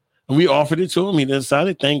it. And we offered it to him. He didn't sign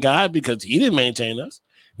it. Thank God, because he didn't maintain us.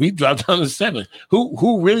 We dropped down to 7.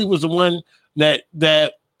 Who really was the one that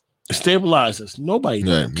stabilized us? Nobody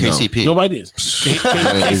did. KCP. Nobody did.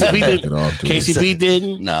 KCP didn't. KCP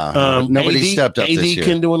didn't. No. Nobody stepped up AD this year.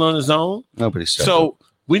 couldn't do it on his own. Nobody stepped up. So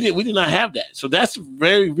we did not have that. So that's the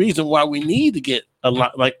very reason why we need to get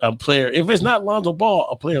a player. If it's not Lonzo Ball,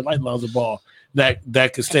 a player like Lonzo Ball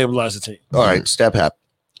that could stabilize the team. All right, Step Hap.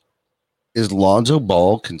 Is Lonzo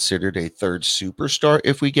Ball considered a third superstar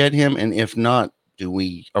if we get him? And if not, are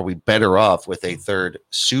we better off with a third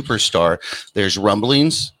superstar? There's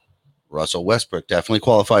rumblings. Russell Westbrook definitely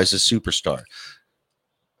qualifies as superstar.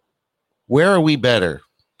 Where are we better?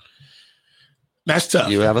 That's tough.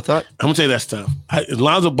 Do you have a thought? I'm gonna say that's tough.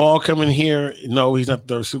 Lonzo Ball coming here. No, he's not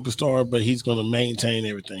the superstar, but he's going to maintain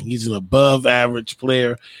everything. He's an above average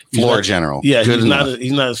player, floor general. Yeah, he's not a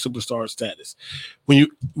superstar status.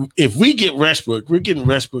 If we get Westbrook, we're getting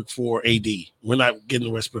Westbrook for AD. We're not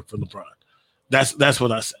getting Westbrook for LeBron. That's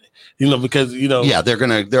what I say. Because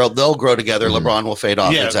they'll grow together. LeBron will fade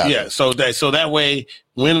off. Yeah. So that way,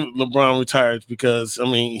 when LeBron retires, because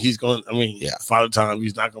he's going. Father Time,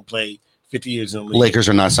 he's not going to play 50 years in the league. Lakers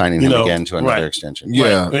are not signing him again to another extension.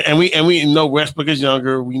 Yeah, right. and we know Westbrook is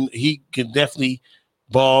younger. He can definitely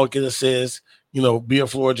ball, get assists. Be a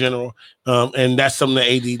floor general, and that's something that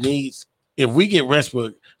AD needs. If we get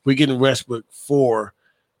Westbrook, we're getting Westbrook for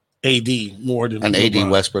AD more than an LeBron. AD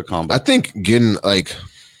Westbrook combo. I think getting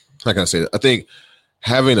how can I say that? I think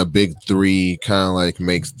having a big 3 kind of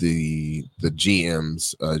makes the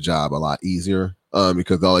GM's job a lot easier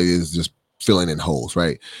because all it is just filling in holes,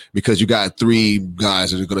 right? Because you got 3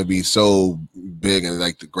 guys that are going to be so big and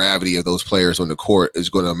the gravity of those players on the court is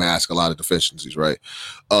going to mask a lot of deficiencies, right?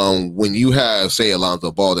 When you have, say,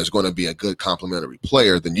 Alonzo Ball, that's going to be a good complementary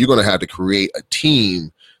player, then you're going to have to create a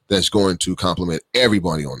team that's going to complement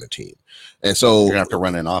everybody on the team. And so you're gonna have to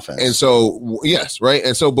run an offense. And so, yes, right.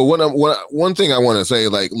 And so, but one thing I want to say,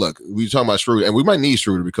 look, we talking about Schroeder, and we might need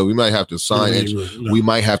Schroeder because we might have to sign we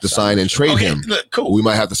might have to sign and trade him. Cool. We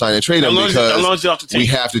might have to sign and trade him because we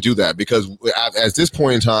have to do that because at this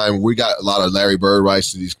point in time, we got a lot of Larry Bird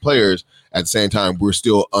rights to these players. At the same time, we're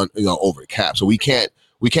still over the cap, so we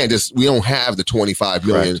don't have the 25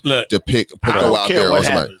 million to go out there or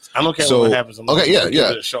somebody. I don't care what happens.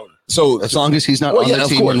 Yeah. So as long as he's not on the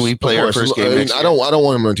team when we play our first game, I don't want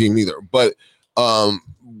him on the team either. But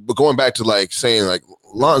going back to saying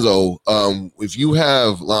Lonzo, if you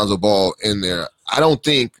have Lonzo Ball in there, I don't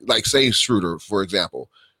think say Schroeder, for example.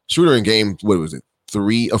 Schroeder in game, what was it,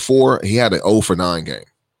 3 or 4? He had an 0 for 9 game.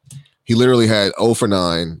 He literally had 0 for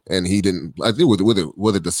 9, and he didn't. I think with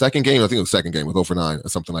it the second game. I think it was the second game with 0 for 9 or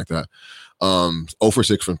something like that. 0 for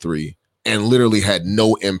 6 from 3, and literally had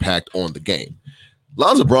no impact on the game.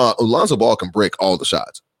 Lonzo Ball can break all the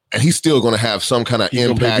shots, and he's still going to have some kind of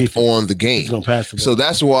impact on the game. He's going to pass the ball. So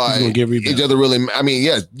that's why it doesn't really.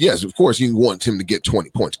 Yes, of course, you want him to get 20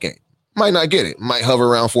 points a game. Might not get it. Might hover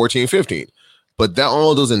around 14, 15. But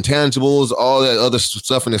all those intangibles, all that other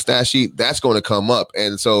stuff in the stat sheet, that's going to come up,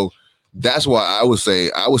 and so. That's why I would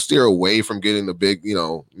say I would steer away from getting the big,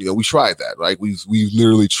 we tried that, right? We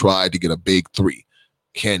literally tried to get a big 3.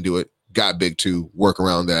 Can't do it. Got big too. Work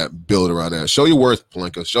around that. Build around that. Show your worth,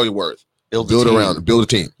 Pelinka. Show your worth. Build around it. Build a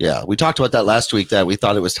team. Yeah, we talked about that last week, that we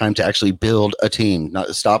thought it was time to actually build a team,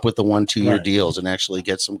 not stop with the 1-2 year deals and actually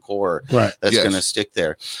get some core that's going to stick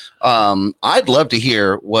there. I'd love to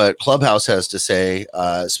hear what Clubhouse has to say.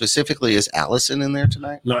 Specifically, is Allison in there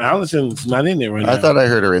tonight? No, Allison's not in there right now. I thought I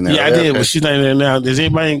heard her in there. Yeah, I did, but she's not in there now. Does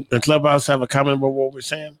anybody in the Clubhouse have a comment about what we're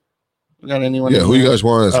saying? We got anyone? Yeah, who you guys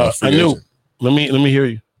want? I knew. Let me hear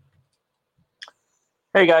you.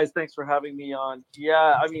 Hey guys, thanks for having me on.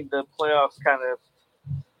 Yeah, I mean the playoffs kind of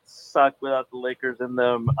suck without the Lakers in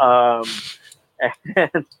them.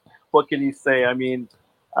 And what can you say? I mean,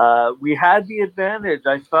 we had the advantage.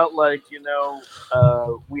 I felt like,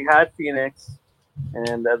 we had Phoenix,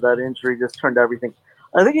 and that injury just turned everything.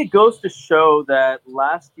 I think it goes to show that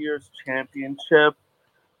last year's championship,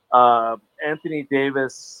 Anthony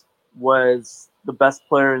Davis was the best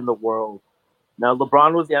player in the world. Now,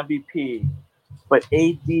 LeBron was the MVP. But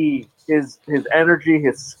AD, his energy,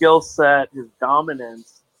 his skill set, his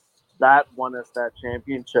dominance, that won us that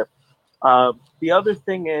championship. The other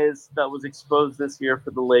thing is that was exposed this year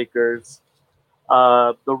for the Lakers,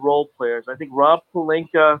 the role players. I think Rob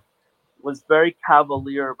Pelinka was very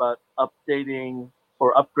cavalier about updating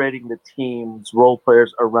or upgrading the team's role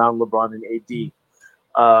players around LeBron and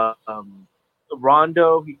AD.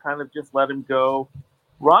 Rondo, he kind of just let him go.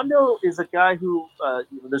 Rondo is a guy who,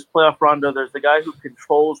 there's playoff Rondo, there's the guy who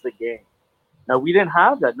controls the game. Now, we didn't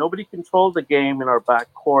have that. Nobody controlled the game in our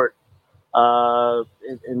backcourt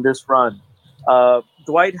in this run.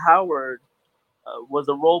 Dwight Howard was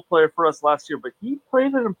a role player for us last year, but he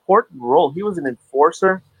played an important role. He was an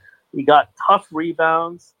enforcer. He got tough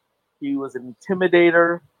rebounds. He was an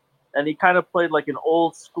intimidator. And he kind of played like an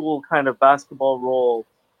old school kind of basketball role.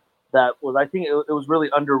 That was, I think, it was really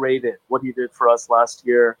underrated what he did for us last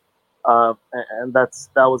year, and that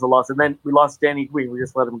was a loss. And then we lost Danny Green; we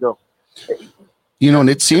just let him go. And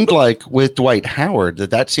it seemed like with Dwight Howard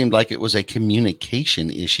that seemed like it was a communication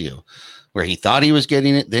issue, where he thought he was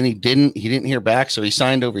getting it, then he didn't hear back, so he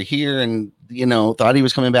signed over here and thought he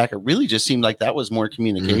was coming back. It really just seemed like that was more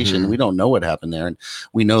communication. We don't know what happened there, and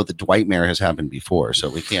we know the Dwightmare has happened before, so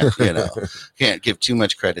we can't can't give too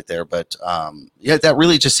much credit there. But that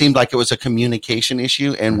really just seemed like it was a communication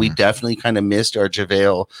issue, and we definitely kind of missed our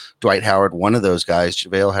JaVale, Dwight Howard, one of those guys.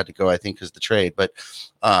 JaVale had to go, I think, because the trade, but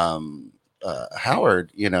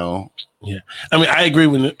Howard, Yeah, I mean, I agree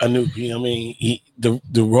with Anuki. I mean,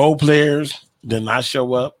 the role players did not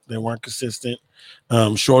show up; they weren't consistent.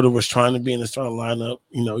 Schroeder was trying to be in the starting lineup.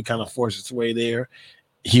 He kind of forced his way there.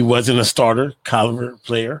 He wasn't a starter caliber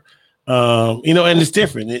player. And it's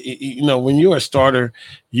different. When you're a starter,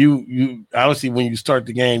 you obviously when you start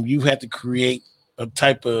the game, you have to create a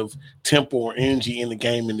type of tempo or energy in the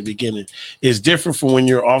game in the beginning. It's different from when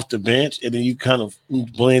you're off the bench and then you kind of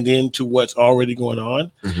blend into what's already going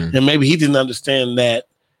on. And maybe he didn't understand that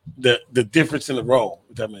the difference in the role,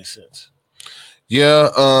 if that makes sense. Yeah,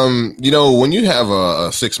 when you have a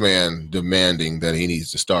 6-man demanding that he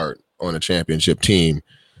needs to start on a championship team,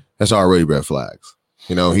 that's already red flags.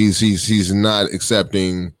 He's not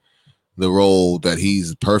accepting the role that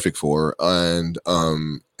he's perfect for, and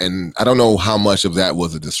I don't know how much of that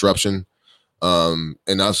was a disruption.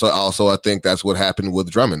 And also, I think that's what happened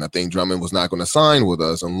with Drummond. I think Drummond was not going to sign with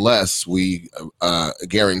us unless we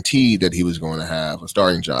guaranteed that he was going to have a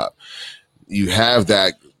starting job. You have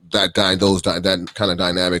that kind of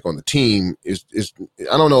dynamic on the team is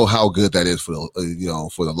I don't know how good that is for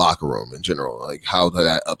the locker room in general, like how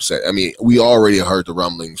that upset. I mean, we already heard the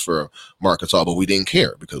rumblings for Marc Gasol, but we didn't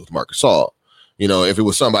care because it was Marc Gasol. If it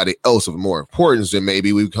was somebody else of more importance, then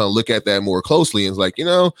maybe we kind of look at that more closely and it's like,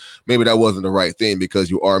 maybe that wasn't the right thing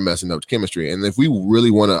because you are messing up the chemistry. And if we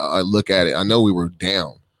really want to look at it, I know we were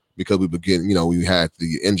down because we had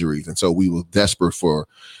the injuries, and so we were desperate for.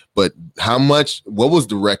 But what was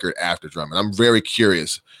the record after Drummond? I'm very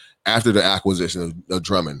curious. After the acquisition of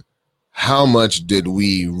Drummond, how much did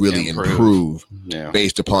we really improve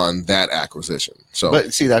based upon that acquisition? So,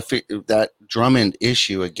 but see that Drummond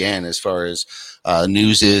issue again, as far as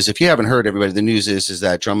news is, if you haven't heard, everybody, the news is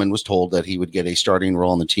that Drummond was told that he would get a starting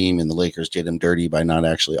role on the team, and the Lakers did him dirty by not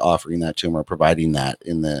actually offering that to him or providing that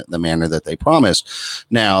in the manner that they promised.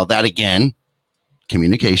 Now that again,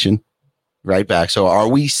 communication. Right back. So are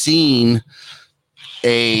we seeing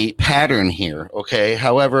a pattern here? Okay.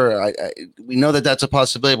 However, we know that that's a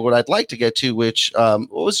possibility, but what I'd like to get to, which, what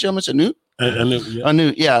was gentleman's Anut?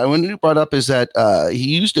 Anut, yeah. When Anut brought up is that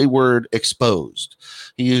he used a word exposed.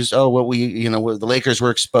 He used, the Lakers were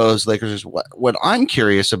exposed. What I'm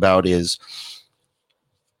curious about is,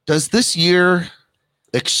 does this year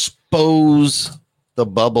expose the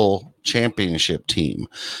bubble championship team.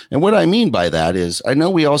 And what I mean by that is, I know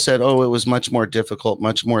we all said, oh, it was much more difficult,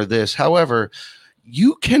 much more this. However,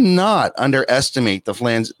 you cannot underestimate the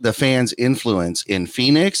fans' influence in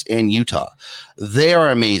Phoenix and Utah. They are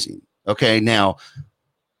amazing. Okay, now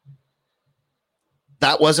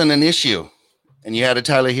that wasn't an issue, and you had a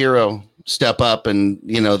Tyler Hero step up, and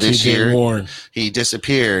this year Warren. He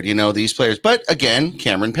disappeared. These players, but again,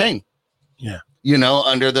 Cameron Payne. Yeah.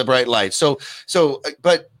 Under the bright light. So,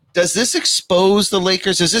 but does this expose the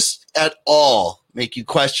Lakers? Does this at all make you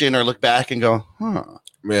question or look back and go, huh?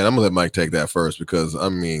 Man, I'm gonna let Mike take that first because I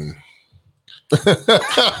mean, look,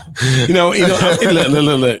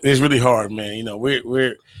 it's really hard, man.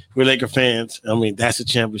 We're Laker fans. I mean, that's a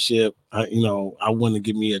championship. I want to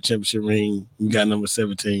give me a championship ring. We got number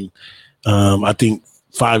 17. I think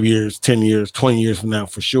 5 years, 10 years, 20 years from now,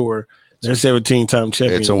 for sure, they're 17-time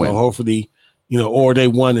champions. It's a win. Hopefully, or they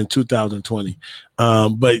won in 2020.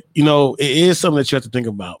 But it is something that you have to think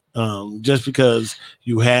about. Just because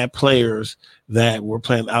you had players that were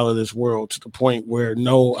playing out of this world to the point where,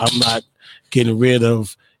 no, I'm not getting rid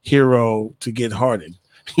of Hero to get Harden.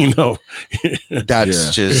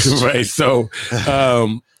 That's just right. So,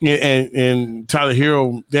 and Tyler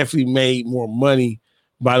Hero definitely made more money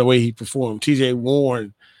by the way he performed. TJ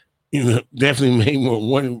Warren, definitely made more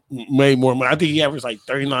money. I think he averaged like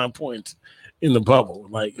 39 points in the bubble.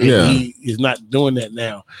 He is not doing that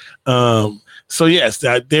now. So yes,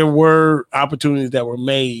 there were opportunities that were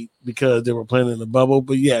made because they were playing in the bubble.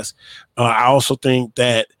 But yes, I also think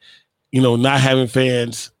that not having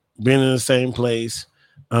fans being in the same place,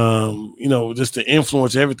 just the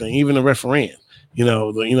influence everything, even the refereeing. The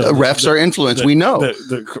refs are influenced. We know.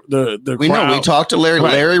 The we crowd. know. We talked to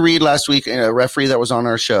Larry Reed last week, a referee that was on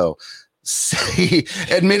our show. He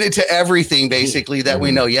admitted to everything basically that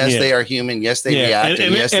we know. Yes, they are human. Yes, they react.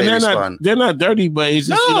 And yes, they respond. They're not dirty, but it's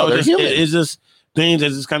just they're human. It's just things that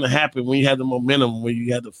just kind of happen when you have the momentum, when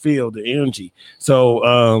you have the feel, the energy.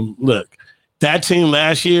 So look, that team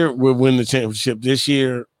last year will win the championship. This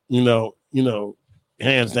year,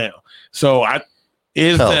 hands down. So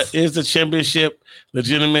is the championship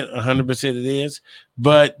legitimate? 100% it is.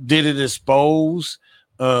 But did it expose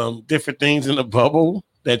different things in the bubble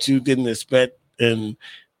that you didn't expect and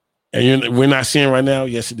we're not seeing right now?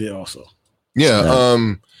 Yes, it did also. Yeah.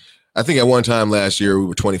 I think at one time last year we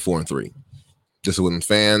were 24-3. Just when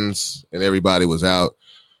fans and everybody was out,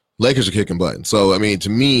 Lakers are kicking butt. So, I mean, to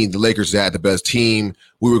me, the Lakers had the best team.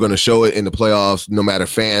 We were going to show it in the playoffs, no matter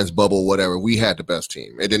fans, bubble, whatever. We had the best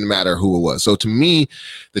team. It didn't matter who it was. So, to me,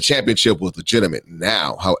 the championship was legitimate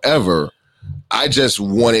now. However, I just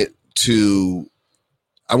wanted to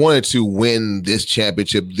win this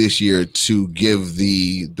championship this year to give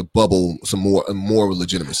the bubble some more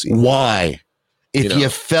legitimacy. Why? If you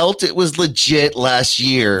felt it was legit last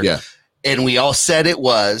year, and we all said it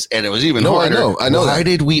was, and it was even harder. I know. Why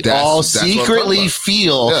did we all secretly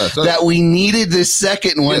feel that we needed this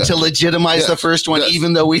second one to legitimize the first one,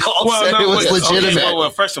 even though we all said it was legitimate? Okay,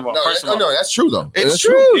 well, first of all, that's true though. It's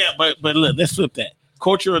true. Yeah, but look, let's flip that.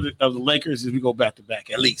 Culture of the Lakers is we go back to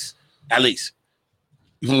back, at least.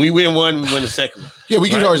 When we win one, we win the second one. Yeah, we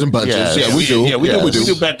get ours in bunches. Yeah, we do. Yeah, we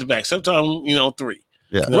do back to back. Sometimes, 3.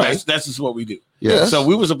 Yeah, right. That's just what we do. Yeah. So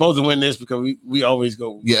we were supposed to win this because we always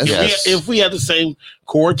go. Yes. If we had the same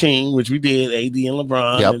core team, which we did, AD and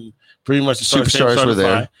LeBron, and pretty much the superstars were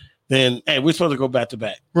there, then we're supposed to go back to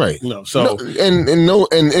back. Right. So and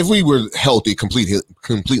if we were healthy,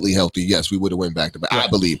 completely healthy, yes, we would have went back to back. Right. I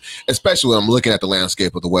believe, especially when I'm looking at the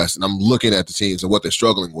landscape of the West and I'm looking at the teams and what they're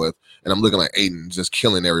struggling with, and I'm looking like Aiden just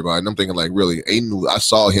killing everybody, and I'm thinking like, really, Aiden? I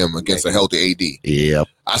saw him against a healthy AD. Yep.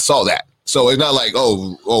 I saw that. So it's not like,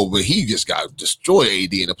 but he just got destroyed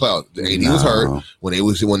AD in the playoffs. AD was hurt when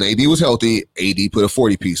AD was healthy. AD put a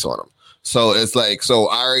 40-piece on him. So it's like, I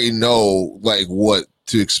already know like what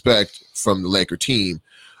to expect from the Laker team.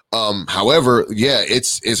 However,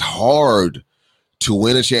 it's hard to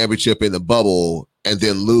win a championship in the bubble and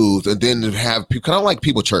then lose and then have people. I don't like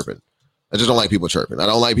people chirping. I just don't like people chirping. I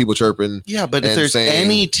don't like people chirping. Yeah, but if there's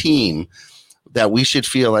any team that we should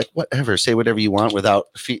feel like whatever, say whatever you want without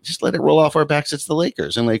just let it roll off our backs. It's the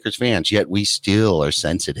Lakers and Lakers fans. Yet we still are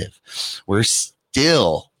sensitive. We're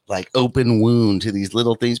still like open wound to these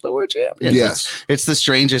little things, but we're champions. Yes. It's the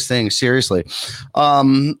strangest thing. Seriously.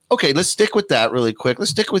 Okay. Let's stick with that really quick.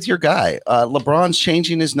 Let's stick with your guy. LeBron's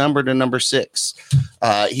changing his number to number 6.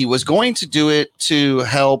 He was going to do it to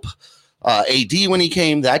help AD when he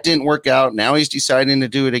came. That didn't work out. Now he's deciding to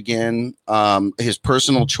do it again. His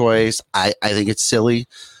personal choice. I think it's silly.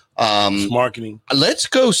 Marketing. Let's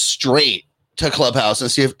go straight to Clubhouse and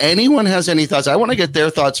see if anyone has any thoughts. I want to get their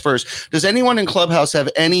thoughts first. Does anyone in Clubhouse have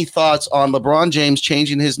any thoughts on LeBron James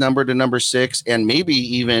changing his number to number 6, and maybe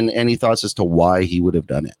even any thoughts as to why he would have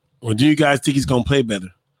done it? Or do you guys think he's going to play better?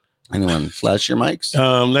 Anyone flash your mics?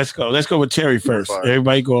 Let's go with Terry first.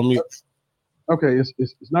 Everybody go on mute. Okay,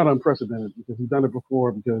 it's not unprecedented because he's done it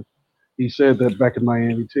before, because he said that back in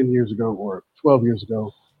Miami 10 years ago or 12 years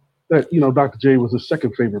ago that, Dr. J was his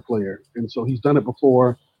second favorite player. And so he's done it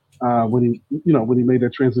before when he made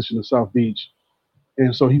that transition to South Beach.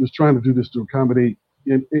 And so he was trying to do this to accommodate,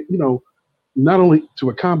 and not only to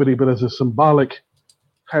accommodate, but as a symbolic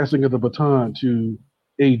passing of the baton to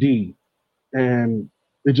AD. And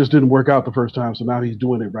it just didn't work out the first time. So now he's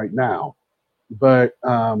doing it right now. But,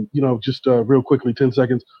 just real quickly, 10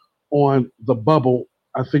 seconds on the bubble.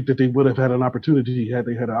 I think that they would have had an opportunity if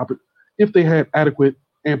they had adequate,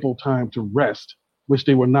 ample time to rest, which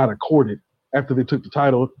they were not accorded after they took the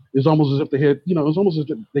title. It's almost as if they had, it was almost as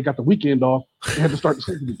if they got the weekend off and had to start the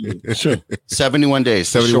season again. Sure. 71 days,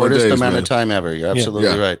 71 shortest days, amount man. of time ever. You're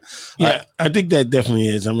absolutely right. Yeah, I think that definitely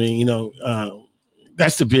is. I mean,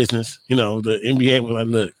 that's the business. The NBA was like,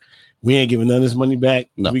 look, we ain't giving none of this money back.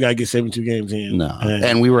 No. We got to get 72 games in. No,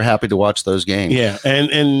 and we were happy to watch those games. Yeah,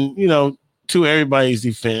 and to everybody's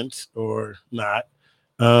defense or not,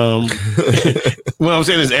 what I'm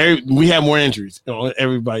saying is we have more injuries on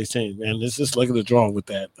everybody's team, and let's just look at the draw with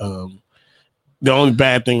that. The only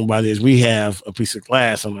bad thing about it is we have a piece of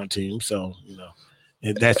glass on our team, so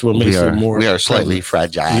that's what makes it more. We are slightly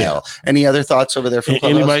fragile. Yeah. Any other thoughts over there from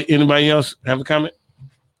Clubhouse? Anybody else have a comment?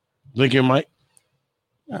 Blink your mic.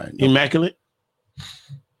 All right, no. Immaculate.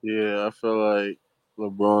 Yeah, I feel like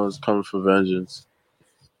LeBron's coming for vengeance.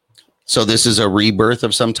 So this is a rebirth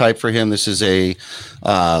of some type for him. This is a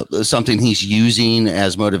something he's using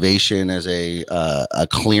as motivation, as a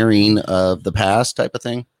clearing of the past type of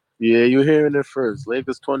thing. Yeah, you're hearing it first.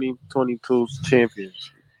 Lakers 2022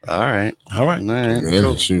 champions. All right.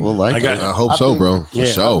 Yeah, shoot. We'll like it. I hope so, bro. For Yeah.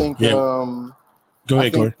 sure. I think, Go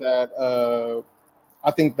ahead, Corey. I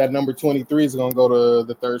think that number 23 is going to go to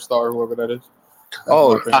the third star, whoever that is.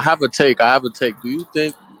 I have a take. Do you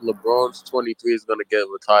think LeBron's 23 is going to get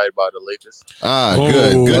retired by the Lakers?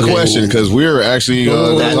 Good question, because we're actually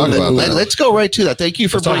talking about that. Let's go right to that. Thank you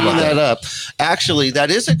for bringing that up. Actually, that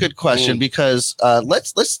is a good question because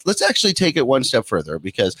let's actually take it one step further,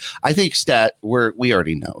 because I think we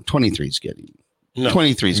already know 23 is getting. No.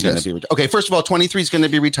 23 is going to be retired. Okay, first of all, 23 is going to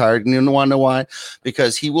be retired, and you want to know why?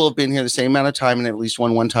 Because he will have been here the same amount of time and at least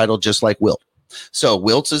won one title, just like Wilt. So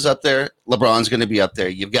Wilt's is up there. LeBron's going to be up there.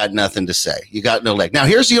 You've got nothing to say. You got no leg. Now,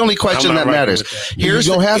 here's the only question that matters. You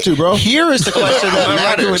don't have to, bro. Here is the question that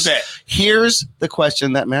matters. That. Here's the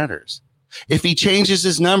question that matters. If he changes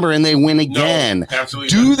his number and they win again, absolutely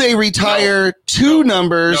do not. they retire two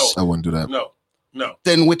numbers? I wouldn't do that. No.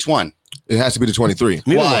 Then which one? It has to be the 23.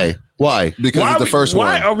 Why? Because it's the first one.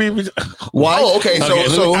 Why are we? Why? Oh, okay.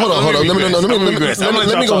 So hold on.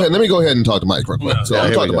 Let me go ahead and talk to Mike real quick. So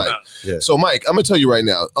I'm talking to Mike. Yeah. So Mike, I'm gonna tell you right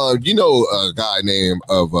now. You know a guy named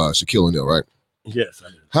Shaquille O'Neal, right? Yes, I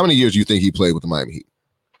do. How many years do you think he played with the Miami Heat?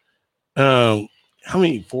 How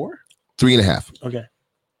many? 4? 3.5. Okay.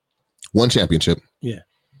 1 championship. Yeah.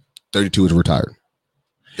 32 is retired.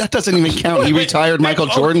 That doesn't even count. He retired Michael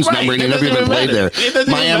Jordan's number and he never even played there.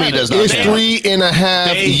 Miami does not. It's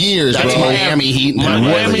 3.5 years, That's bro. Miami Heat.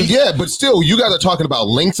 Yeah, but still, you guys are talking about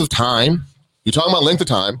lengths of time. You're talking about length of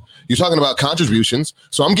time. You're talking about contributions.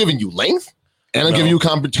 So I'm giving you length, and I'm giving you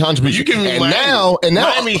contribution. You give me and Miami. now,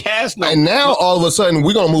 Miami has no. and now all of a sudden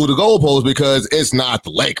we're gonna move the goalposts because it's not the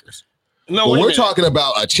Lakers. No, But wait a we're minute. talking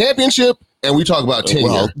about a championship, and we talk about tenure.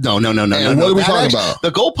 Well, no. And what are we talking about?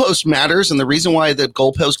 The goalpost matters, and the reason why the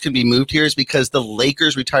goalpost can be moved here is because the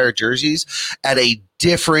Lakers retire jerseys at a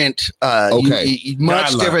different,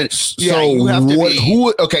 much different. So you have to what?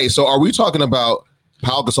 be- Okay, so are we talking about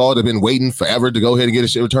Pau Gasol that have been waiting forever to go ahead and get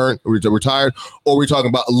his shit retired, or are we talking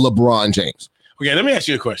about LeBron James? Okay, let me ask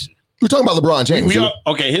you a question. We're talking about LeBron James.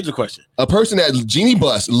 Okay, here's a question. A person that Jeannie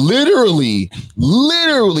Buss literally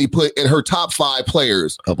put in her top 5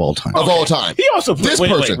 players of all time. All time. He also put, This wait,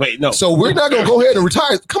 person. no. So we're not going to go ahead and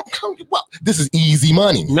retire. Come. Well, this is easy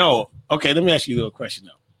money. No. Okay, let me ask you a question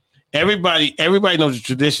though. Everybody knows the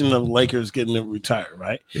tradition of Lakers getting them retired,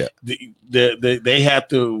 right? Yeah. They have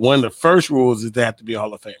to. One of the first rules is they have to be a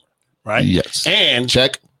Hall of Famer, right? Yes. And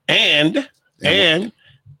check. And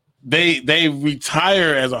they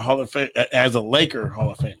retire as a Laker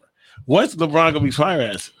Hall of Famer. What's LeBron gonna retire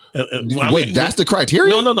as? Wait, that's the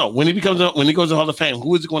criteria? No. When he goes to Hall of Fame,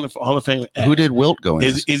 who is going to Hall of Fame? Who did Wilt go in?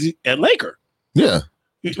 Is he a Laker? Yeah.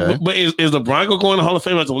 Okay. But is LeBron going to Hall of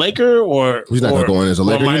Fame as a Laker or he's not going to go in as a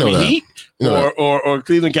Laker? Miami Heat? or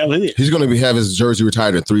Cleveland Cavaliers. He's going to have his jersey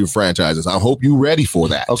retired in 3 franchises. I hope you're ready for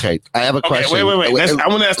that. Okay, I have a question. Wait. I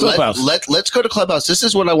want to ask Clubhouse. Let's go to Clubhouse. This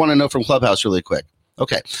is what I want to know from Clubhouse really quick.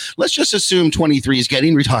 Okay, let's just assume 23 is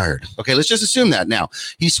getting retired. Okay, let's just assume that. Now,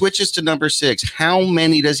 he switches to number 6. How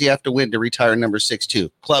many does he have to win to retire number 6 to?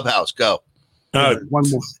 Clubhouse, go. One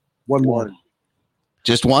more.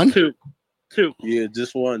 Just one? Two. Yeah,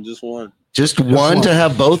 just one. Just one to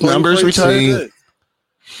have both numbers retired?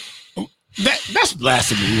 That's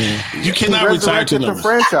blasphemy, man. You cannot retire 2 numbers. The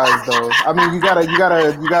franchise, though. I mean, you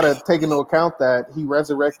gotta take into account that he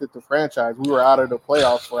resurrected the franchise. We were out of the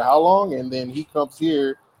playoffs for how long, and then he comes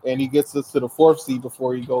here and he gets us to the 4th seed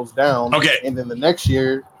before he goes down. Okay, and then the next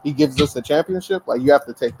year he gives us a championship. Like, you have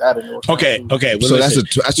to take that into account. Okay. Well, so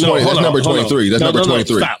that's number 23. That's number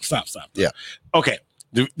 23. Stop. Yeah. Okay.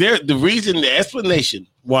 The reason, the explanation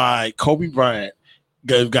why Kobe Bryant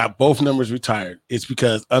got both numbers retired is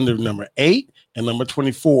because under number 8 and number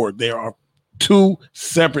 24, there are 2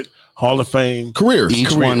 separate Hall of Fame careers.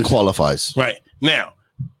 Each one qualifies. Right. Now,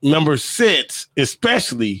 number 6,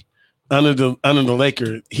 especially under the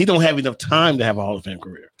Lakers, he don't have enough time to have a Hall of Fame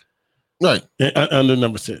career. Right. Under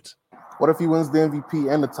number 6. What if he wins the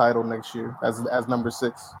MVP and the title next year as number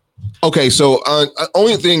 6? Okay, so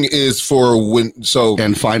only thing is for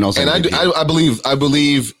and finals, and I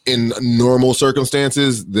believe in normal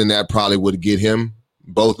circumstances, then that probably would get him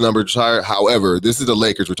both numbers retired. However, this is the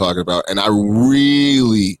Lakers we're talking about, and I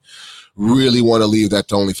really want to leave that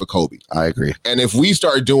to only for Kobe. I agree. And if we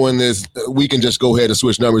start doing this, we can just go ahead and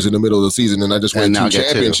switch numbers in the middle of the season, and I just win 2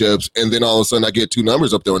 championships, and then all of a sudden I get 2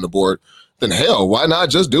 numbers up there on the board. Then hell, why not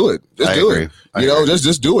just do it? Just do it.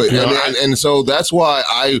 Just do it. And so that's why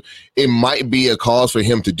it might be a cause for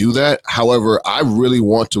him to do that. However, I really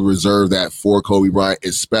want to reserve that for Kobe Bryant.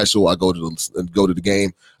 It's special. I go to the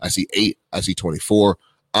game. I see 8. I see 24.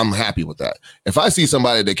 I'm happy with that. If I see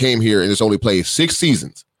somebody that came here and just only played 6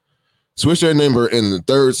 seasons, switch their number in the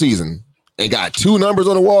 3rd season, and got 2 numbers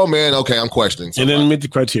on the wall, man, okay, I'm questioning somebody. And then meet the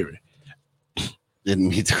criteria. Didn't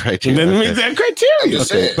meet the criteria. Didn't meet that criteria.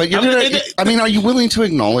 Okay. But are you willing to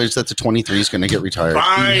acknowledge that the 23 is going to get retired?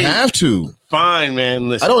 Fine. You have to. Fine, man.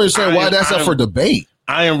 Listen, I don't understand why that's up for debate.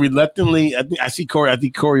 I am reluctantly. I see Corey. I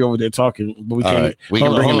think Corey over there talking, but we can't. Right. We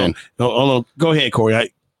can bring him in. Hold on. Go ahead,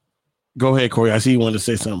 Corey. Go ahead, Corey. I see you wanted to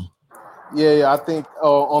say something. Yeah. I think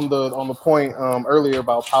on the point earlier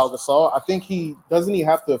about Pau Gasol, I think he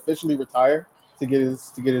have to officially retire to get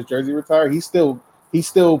his jersey retired. He's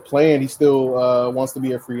still playing. He still wants to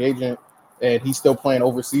be a free agent, and he's still playing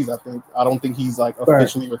overseas. I don't think he's like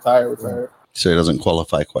officially retired. So he doesn't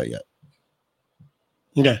qualify quite yet.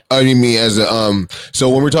 Okay. I mean, as a so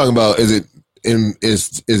when we're talking about, is it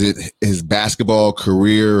his basketball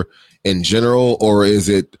career in general, or is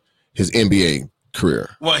it his NBA career?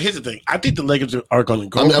 Well, here's the thing. I think the Lakers are going to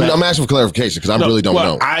go. I'm asking for clarification because I really don't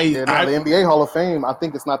know. The NBA Hall of Fame. I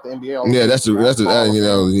think it's not the NBA Hall of Fame. Yeah, that's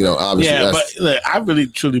obviously. Yeah, but look, I really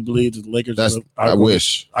truly believe that the Lakers. I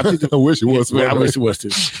wish. I think I wish it was. I wish it was too.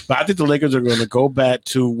 But I think the Lakers are going to go back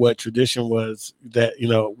to what tradition was. That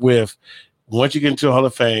with once you get into a Hall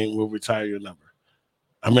of Fame, we'll retire your number.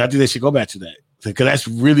 I mean, I think they should go back to that. Because that's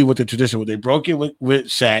really what the tradition was. They broke it with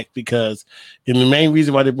Shaq and the main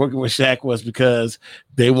reason why they broke it with Shaq was because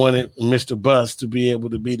they wanted Mr. Bust to be able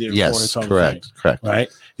to be there. Yes, correct. Right?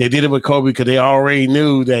 They did it with Kobe because they already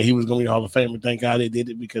knew that he was going to be a Hall of Fame. And thank God they did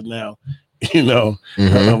it because now,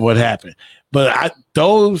 of what happened. But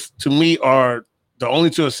those, to me, are the only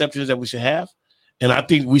 2 exceptions that we should have. And I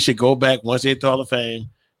think we should go back once they hit the Hall of Fame,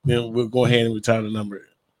 then we'll go ahead and retire the number.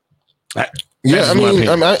 I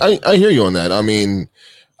hear you on that. I mean,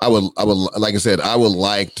 I would like I said, I would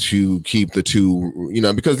like to keep the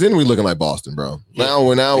 2, because then we're looking like Boston, bro.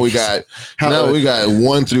 Now we got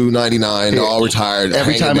 1 through 99 all retired.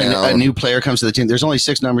 Every time a new player comes to the team, there's only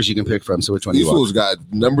 6 numbers you can pick from. So which one do you want? These fools got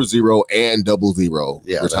number 0 and 00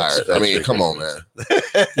 retired. That's I mean, come on, man.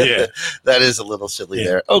 Yeah, that is a little silly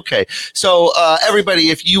there. Okay, so everybody,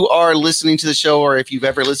 if you are listening to the show, or if you've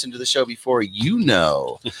ever listened to the show before, you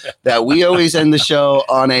know that we always end the show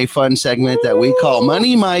on a fun segment that we call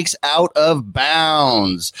Money Mike's Out of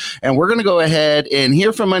Bounds, and we're going to go ahead and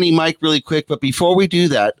hear from Money Mike really quick. But before we do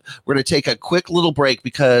that, we're going to take a quick little break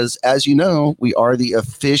because, as you know, we are the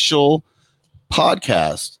official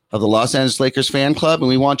podcast of the Los Angeles Lakers fan club, and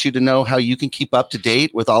we want you to know how you can keep up to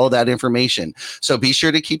date with all of that information. So be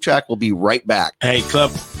sure to keep track. We'll be right back. Hey,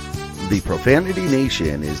 club. The Profanity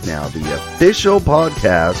Nation is now the official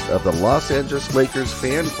podcast of the Los Angeles Lakers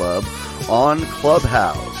fan club on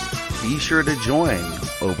Clubhouse. Be sure to join,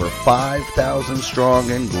 over 5,000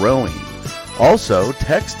 strong and growing. Also,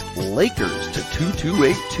 text Lakers to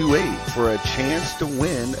 22828 for a chance to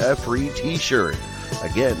win a free t-shirt.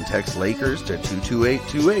 Again, text Lakers to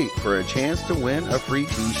 22828 for a chance to win a free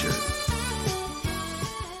t-shirt.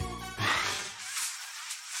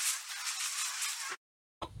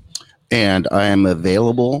 And I am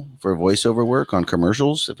available for voiceover work on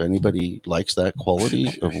commercials. If anybody likes that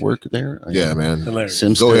quality of work there. Yeah, man.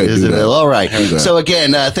 Simsta Go ahead, is do that. available. All right. Do that. So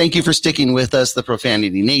again, thank you for sticking with us, the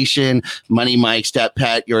Profanity Nation, Money Mike, Stat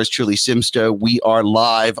Pat, yours truly, Simsta. We are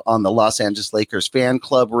live on the Los Angeles Lakers fan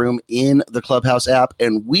club room in the Clubhouse app.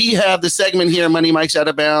 And we have the segment here, Money Mike's Out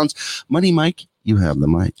of Bounds. Money Mike, you have the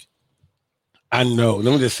mic. I know.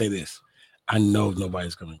 Let me just say this. I know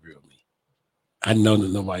nobody's going to agree with me. I know that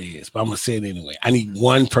nobody is, but I'm gonna say it anyway. I need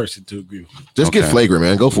one person to agree with me. Just get flagrant,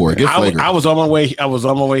 man. Go for it. Get flagrant. I was on my way. I was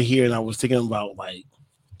on my way here, and I was thinking about like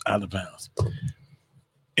out of bounds.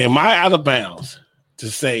 Am I out of bounds to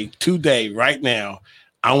say today, right now,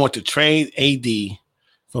 I want to trade AD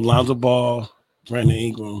for Lonzo Ball, Brandon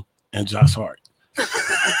Ingram, and Josh Hart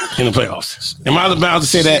in the playoffs? Am I out of bounds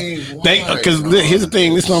to say that? Because here's the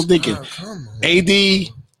thing. This is what I'm thinking. AD,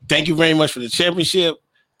 thank you very much for the championship.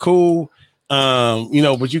 Cool.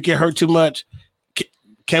 But you get hurt too much.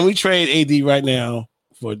 Can we trade AD right now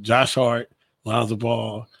for Josh Hart, Lonzo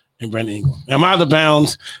Ball, and Brandon Ingram? Am I out of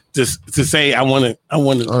bounds to say I want to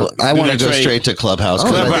go straight to Clubhouse.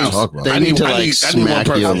 They need to smack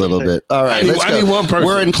you a little bit. All right, let's go. I need one person.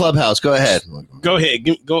 We're in Clubhouse. Go ahead. Go ahead.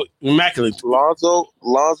 Go immaculate. Lonzo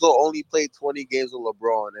only played 20 games with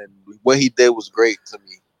LeBron, and what he did was great to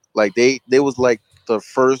me. Like they was like the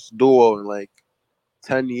first duo in like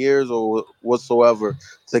 10 years or whatsoever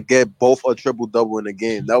to get both a triple-double in a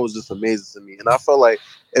game. That was just amazing to me. And I felt like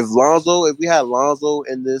if we had Lonzo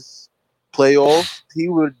in this playoff, he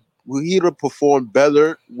would have performed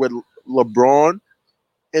better with LeBron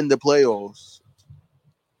in the playoffs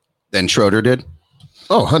than Schroeder did.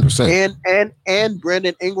 Oh, 100%. And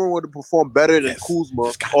Brandon Ingram would have performed better than Kuzma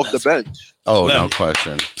off the bench. Oh, no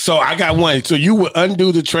question. So I got one. So you would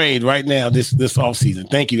undo the trade right now this offseason.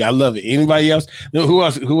 Thank you. I love it. Anybody else? Who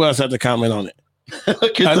else had to comment on it?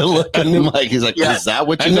 Look at the look at Mike. He's like, is that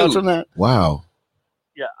what you got from that? Wow.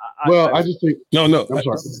 Yeah. I just think no. I'm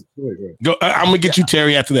sorry. Go ahead. Go. I'm gonna get you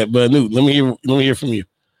Terry after that, but Newt, let me hear from you.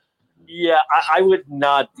 Yeah, I would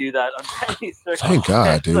not do that on any circumstance. Thank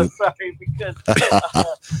God, dude. I'm sorry, because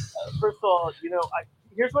first of all,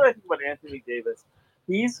 here's what I think about Anthony Davis.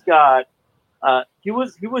 He's got he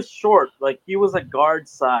was short, like he was a guard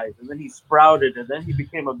size, and then he sprouted, and then he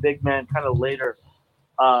became a big man kind of later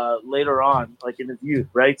on, like in his youth,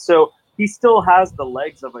 right? So he still has the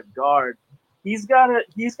legs of a guard. He's got to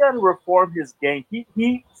reform his game.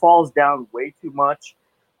 He falls down way too much.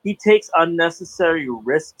 He takes unnecessary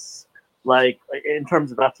risks, like in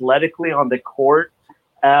terms of athletically on the court,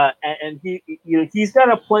 and he's got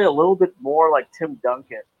to play a little bit more like Tim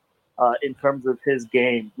Duncan in terms of his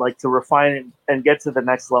game, like to refine it and get to the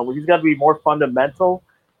next level. He's got to be more fundamental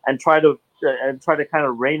and try to kind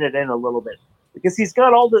of rein it in a little bit, because he's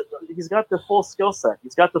got the full skill set.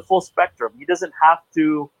 He's got the full spectrum. He doesn't have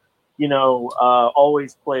to,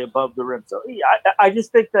 always play above the rim. So yeah, I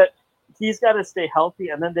just think that he's got to stay healthy,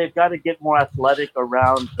 and then they've got to get more athletic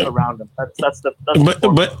around him. But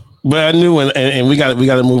I knew, and we got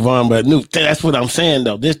to move on. But that's what I'm saying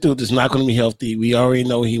though. This dude is not going to be healthy. We already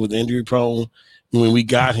know he was injury prone. When we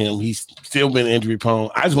got him, he's still been injury prone.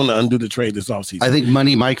 I just want to undo the trade this offseason. I think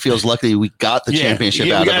Money Mike feels lucky we got the championship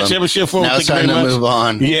out of him. We got a championship for him. Now it's time to move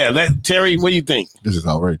on. Yeah, Terry, what do you think? This is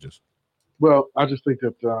outrageous. Well, I just think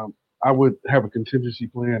that I would have a contingency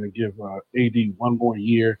plan and give AD one more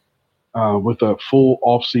year with a full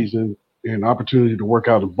offseason and opportunity to work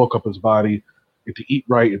out and bulk up his body and to eat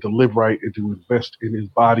right and to live right and to invest in his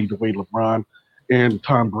body the way LeBron and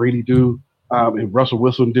Tom Brady do and Russell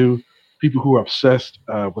Wilson do. People who are obsessed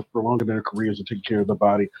with prolonging their careers and taking care of their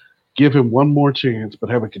body. Give him one more chance, but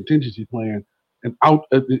have a contingency plan and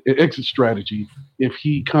an exit strategy. If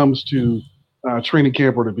he comes to training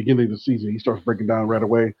camp or the beginning of the season, he starts breaking down right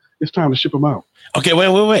away, it's time to ship him out. Okay,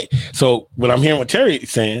 wait. So what I'm hearing what Terry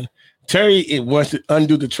is saying, it wants to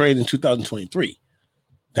undo the trade in 2023.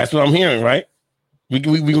 That's what I'm hearing, right? We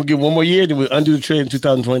gonna get one more year, then we'll undo the trade in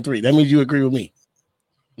 2023. That means you agree with me.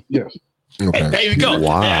 Yes. Okay. Hey, there you go.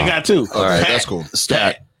 Wow. Hey, I got two. All right, that's cool.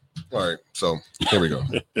 Stat. All right, so here we go.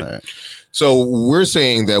 All right. So we're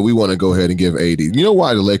saying that we want to go ahead and give AD. You know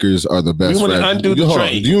why the Lakers are the best? We want to undo the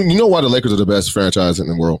trade. You know why the Lakers are the best franchise in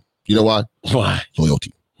the world? You know why? Why?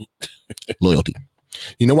 Loyalty.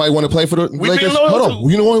 You know why you want to play for the We've Lakers? been loyal Hold on.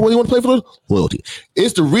 You know why you want to play for the loyalty?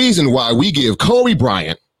 It's the reason why we give Kobe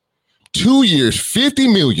Bryant 2 years,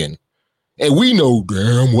 $50 million, And we know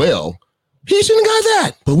damn well he shouldn't have got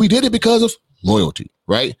that. But we did it because of loyalty,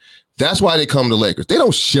 right? That's why they come to Lakers. They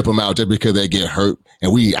don't ship them out just because they get hurt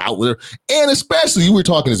and we out with her. And especially, you were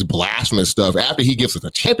talking this blasphemous stuff. After he gives us a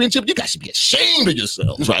championship, you guys should be ashamed of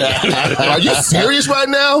yourselves right now. Are you serious right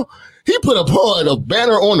now? He put a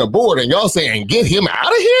banner on the board and y'all saying, get him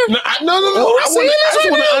out of here? No. I just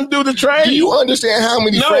want to undo the trade. Do you understand how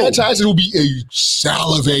many franchises will be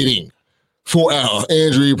salivating for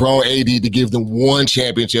injury-prone AD to give them one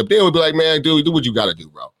championship? They would be like, man, dude, do what you got to do,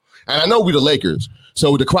 bro. And I know we the Lakers,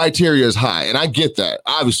 so the criteria is high, and I get that.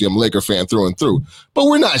 Obviously, I'm a Laker fan through and through, but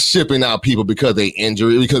we're not shipping out people because they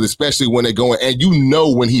injured, because especially when they're going, and you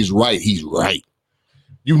know when he's right, he's right.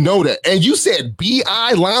 You know that. And you said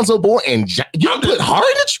B.I., Lonzo Ball, and you put Hart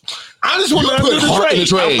in the I just want to undo the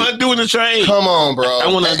trade. I'm undoing the trade. Come on, bro. I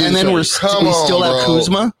want to undo and then we still have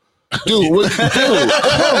Kuzma? Dude, come on,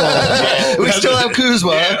 bro. We still have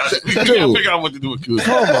Kuzma. Yeah, dude, figure out what to do with Kuzma.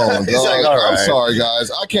 Come on, dog. Like, all right. I'm sorry,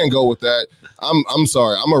 guys. I can't go with that. I'm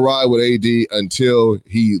sorry. I'm gonna ride with AD until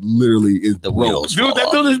he literally is the broke. wheels. Dude,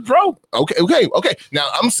 that dude is broke. Okay. Now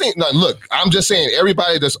I'm saying, look, I'm just saying,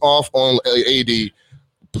 everybody that's off on AD,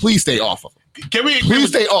 please stay off of him. Please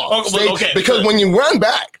stay off. Okay. Because when you run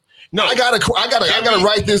back. No, I gotta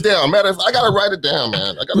write this down. Matter of fact, I gotta write it down,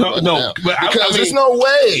 man. I gotta write it down. Because there's no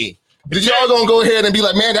way that y'all gonna go ahead and be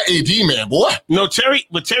like, man, that AD man, boy. No, Terry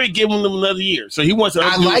gave him another year, so he wants to.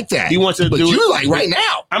 I like that. He wants to but do you it like right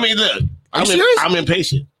now. I mean, look, I'm serious. I'm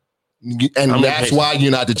impatient. And that's why you're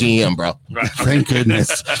not the GM, bro. Right. Thank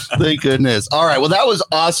goodness. Thank goodness. All right. Well, that was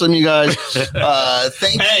awesome, you guys.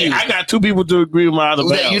 Thank you. Hey, I got two people to agree with my other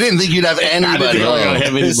You didn't think you'd have anybody.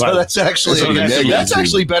 Have anybody. So that's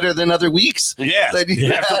actually better than other weeks. Yeah,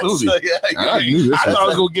 absolutely. So, I thought I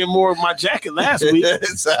was going to get more of my jacket last week.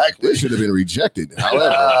 Exactly. It should have been rejected.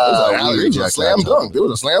 However, it was a slam dunk. It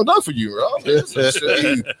was a slam dunk for you, bro. It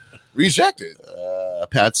should be rejected.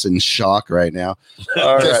 Pat's in shock right now.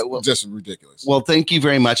 All right. Well, just ridiculous. Well, thank you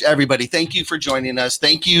very much, everybody. Thank you for joining us.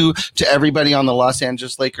 Thank you to everybody on the Los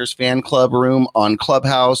Angeles Lakers fan club room on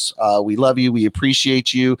Clubhouse. We love you. We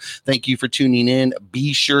appreciate you. Thank you for tuning in.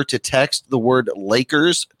 Be sure to text the word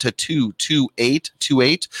Lakers to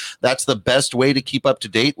 22828. That's the best way to keep up to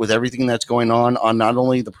date with everything that's going on not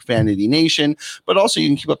only the Profanity Nation, but also you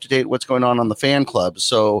can keep up to date with what's going on the fan club.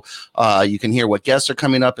 So you can hear what guests are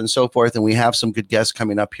coming up and so forth. And we have some good guests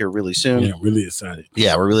coming up here really soon. Yeah, really excited.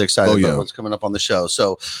 Yeah, we're really excited about what's coming up on the show.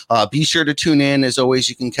 So be sure to tune in. As always,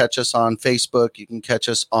 you can catch us on Facebook. You can catch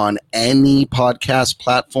us on any podcast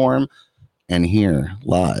platform and here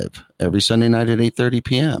live every Sunday night at 8:30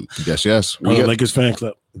 p.m. Yes. The Lakers fan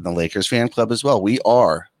club. The Lakers fan club as well. We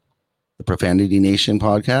are the Profanity Nation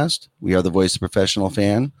podcast. We are the voice of professional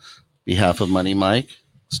fan. On behalf of Money Mike,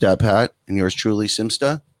 Stat Pat, and yours truly,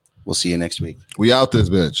 Simsta. We'll see you next week. We out this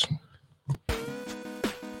bitch.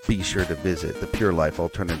 Be sure to visit the Pure Life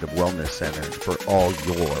Alternative Wellness Center for all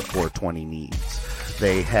your 420 needs.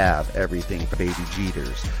 They have everything from Baby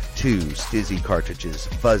Jeters to Stizzy cartridges,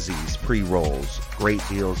 fuzzies, pre-rolls, great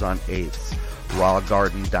deals on eighths, Raw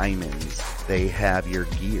Garden Diamonds. They have your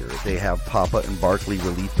gear. They have Papa and Barkley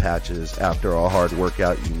relief patches. After a hard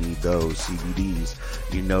workout, you need those. CBDs,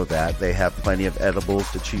 you know that. They have plenty of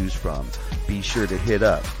edibles to choose from. Be sure to hit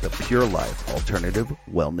up the Pure Life Alternative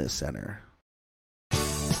Wellness Center.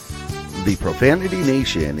 The Profanity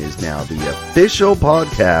Nation is now the official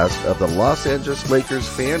podcast of the Los Angeles Lakers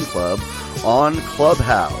fan club on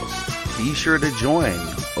Clubhouse. Be sure to join,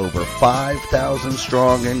 over 5,000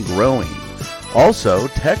 strong and growing. Also,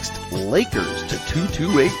 text Lakers to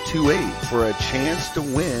 22828 for a chance to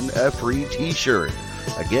win a free t-shirt.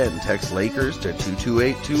 Again, text Lakers to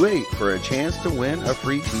 22828 for a chance to win a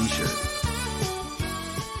free t-shirt.